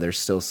 years ago, there's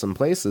still some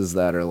places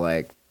that are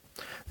like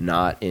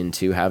not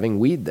into having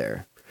weed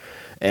there.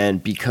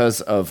 And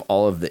because of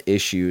all of the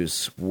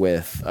issues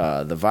with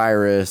the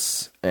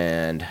virus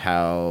and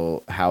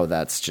how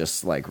that's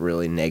just like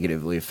really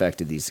negatively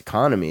affected these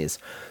economies,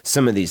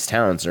 some of these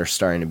towns are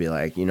starting to be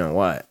like, you know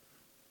what?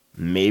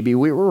 Maybe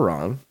we were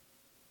wrong.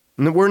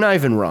 We're not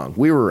even wrong.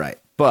 We were right.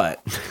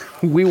 But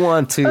we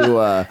want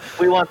to...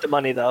 we want the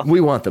money, though. We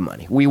want the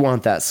money. We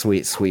want that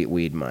sweet, sweet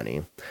weed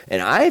money.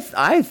 And I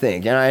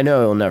think, and I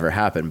know it'll never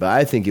happen, but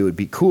I think it would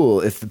be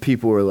cool if the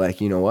people were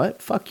like, you know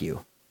what? Fuck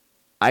you.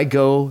 I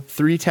go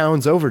 3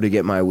 towns over to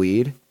get my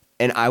weed,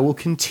 and I will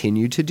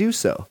continue to do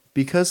so.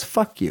 Because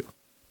fuck you.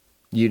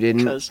 You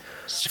didn't...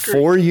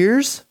 4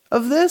 years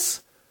of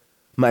this?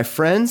 My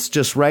friends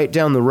just right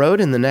down the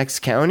road in the next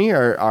county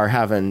are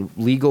having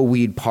legal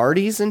weed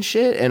parties and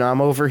shit, and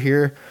I'm over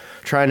here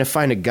trying to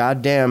find a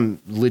goddamn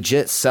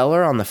legit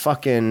seller on the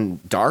fucking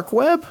dark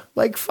web?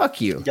 Like, fuck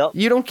you. Yep.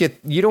 You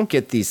don't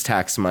get these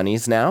tax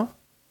monies now.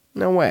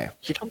 No way.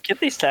 You don't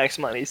get these tax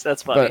monies.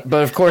 That's funny.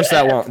 But of course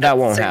that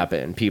won't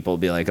happen. People will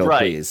be like, "Oh, Right.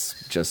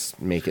 please,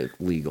 just make it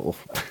legal,"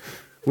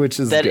 which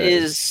is that good.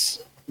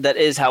 that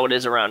is how it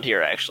is around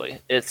here. Actually,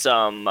 it's You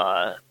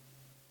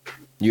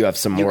have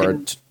some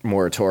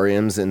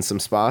moratoriums in some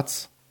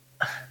spots,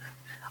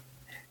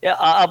 Yeah,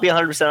 I'll be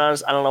 100%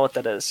 honest. I don't know what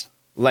that is.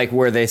 like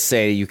where they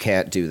say you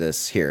can't do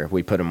this here.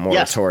 We put a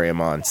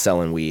moratorium on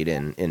selling weed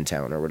in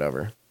town or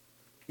whatever.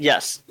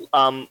 Yes,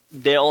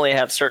 they only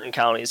have certain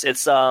counties.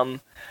 It's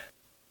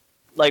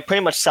like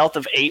pretty much south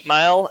of 8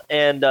 Mile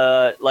and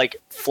like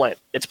Flint.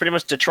 It's pretty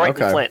much Detroit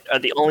Okay. and Flint are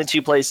the only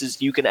two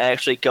places you can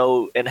actually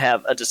go and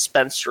have a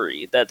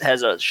dispensary that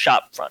has a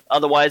shop front.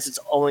 Otherwise, it's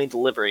only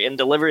delivery, and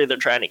delivery they're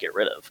trying to get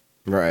rid of.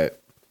 Right.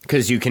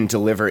 Because you can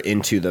deliver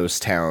into those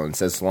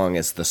towns as long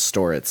as the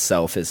store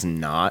itself is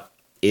not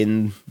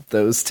in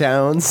those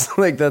towns.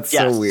 Like, that's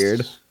Yes. so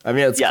weird. I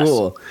mean, it's Yes.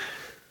 cool.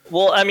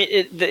 Well, I mean,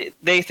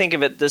 they think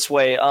of it this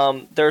way.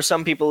 There are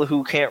some people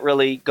who can't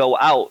really go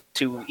out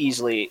too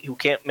easily, who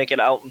can't make it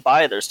out and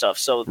buy their stuff,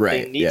 so they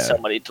Right, need yeah.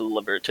 somebody to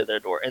deliver it to their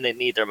door, and they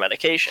need their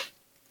medication.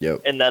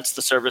 Yep. And that's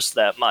the service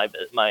that my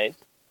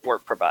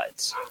work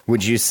provides.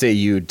 Would you say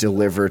you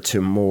deliver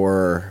to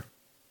more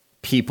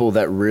people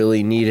that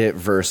really need it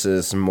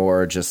versus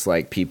more just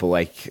like people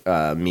like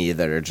me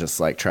that are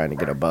just like trying to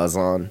get a buzz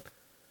on?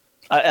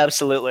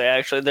 Absolutely.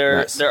 Actually,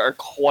 Nice. there are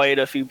quite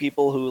a few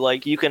people who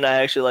like you can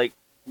actually like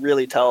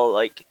really tell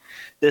like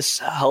this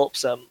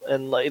helps them,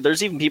 and like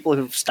there's even people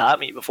who've stopped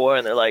me before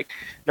and they're like,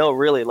 no,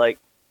 really, like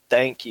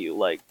thank you,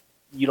 like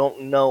you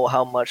don't know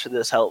how much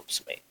this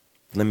helps me.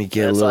 Let me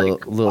get a It's little,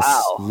 like,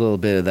 wow. little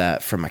bit of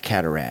that from my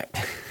cataract.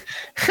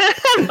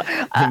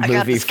 I got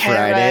Movie this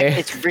cataract, Friday.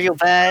 it's real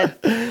bad.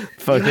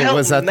 Fucking help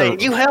was me, that man,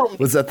 the you help me.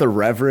 Was that the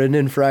Reverend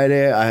in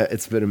Friday?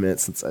 It's been a minute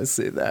since I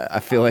see that. I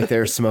feel like they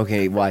were smoking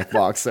a white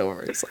box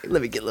over. It's like,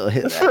 let me get a little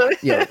hit of that.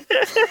 Yeah,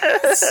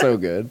 it's so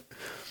good.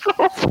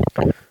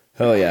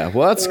 Oh yeah,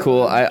 well that's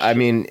cool. I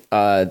mean,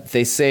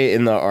 they say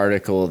in the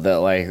article that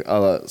like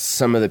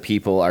some of the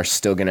people are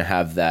still gonna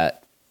have that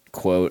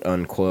quote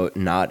unquote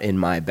not in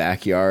my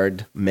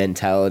backyard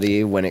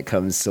mentality when it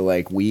comes to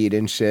like weed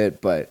and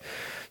shit, but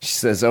she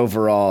says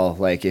overall,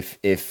 like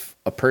if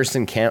a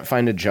person can't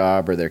find a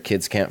job or their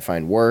kids can't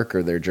find work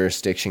or their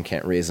jurisdiction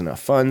can't raise enough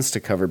funds to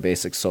cover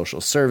basic social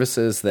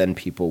services, then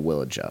people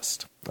will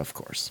adjust, of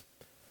course.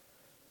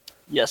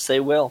 Yes, they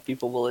will.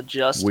 People will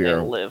adjust We are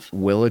and live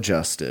well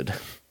adjusted.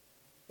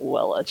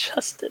 well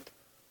adjusted.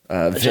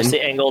 Vin- Adjust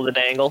the angle of the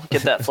dangle.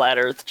 Get that flat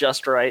Earth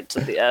just right to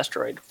the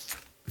asteroid.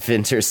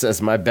 Vinter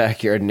says, my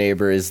backyard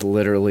neighbor is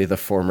literally the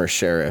former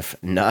sheriff.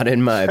 Not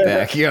in my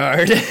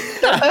backyard.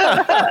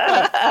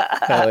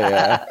 Hell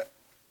yeah.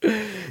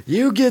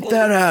 You get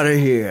that out of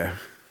here.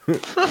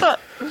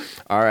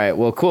 All right.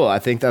 Well, cool. I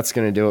think that's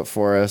going to do it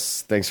for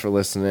us. Thanks for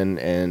listening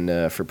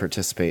and for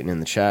participating in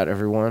the chat,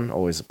 everyone.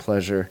 Always a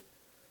pleasure.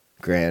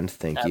 Grand,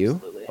 thank you.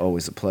 Absolutely.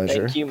 Always a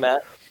pleasure. Thank you,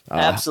 Matt.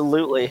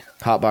 Absolutely.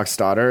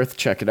 Hotbox.earth,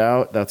 check it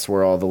out. That's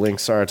where all the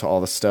links are to all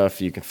the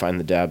stuff. You can find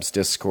the Dabs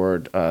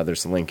Discord.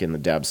 There's a link in the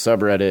Dabs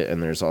subreddit,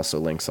 and there's also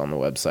links on the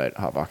website,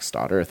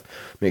 hotbox.earth.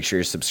 Make sure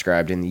you're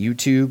subscribed in the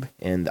YouTube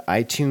and the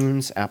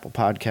iTunes, Apple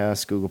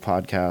Podcasts, Google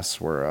Podcasts.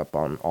 We're up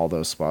on all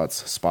those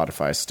spots,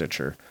 Spotify,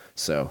 Stitcher.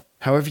 So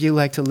however you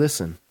like to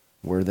listen,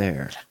 we're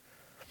there.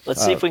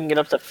 Let's see if we can get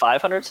up to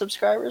 500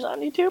 subscribers on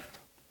YouTube.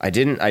 I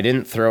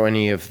didn't throw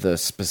any of the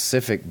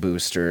specific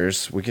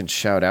boosters. We could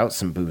shout out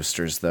some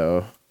boosters,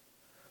 though.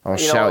 I'll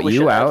shout we you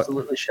should out.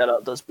 Absolutely shout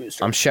out those boosters.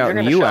 I'm You're shouting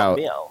gonna you shout out.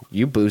 me out.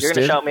 You boosted.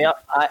 You're going to shout me out.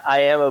 I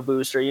am a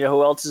booster. You know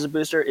who else is a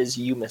booster? Is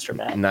you, Mr.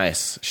 Matt.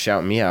 Nice.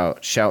 Shout me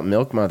out. Shout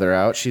Milk Mother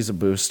out. She's a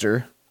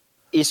booster.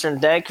 Eastern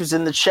Dank, who's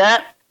in the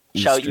chat.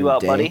 Shout Eastern you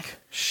out, buddy. Dank,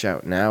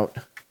 shouting out.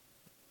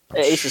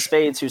 Ace of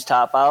Spades, who's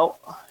top out.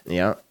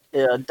 Yeah.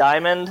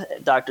 Diamond,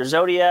 Dr.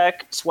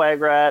 Zodiac,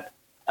 Swagrat,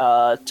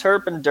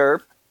 Terp and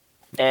Derp,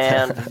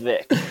 and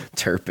Vic.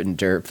 Terp and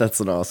Derp. That's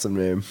an awesome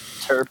name.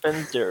 Terp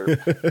and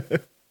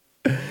Derp.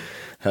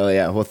 Hell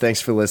yeah. Well, thanks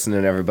for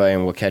listening, everybody,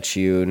 and we'll catch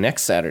you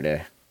next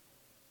Saturday.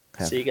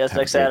 See you guys have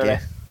a next great Saturday.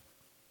 day.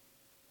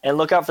 And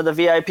look out for the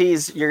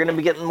VIPs. You're going to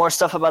be getting more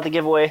stuff about the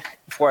giveaway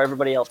before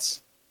everybody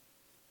else.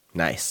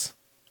 Nice.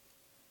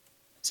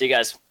 See you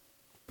guys.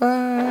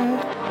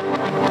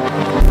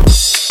 Bye.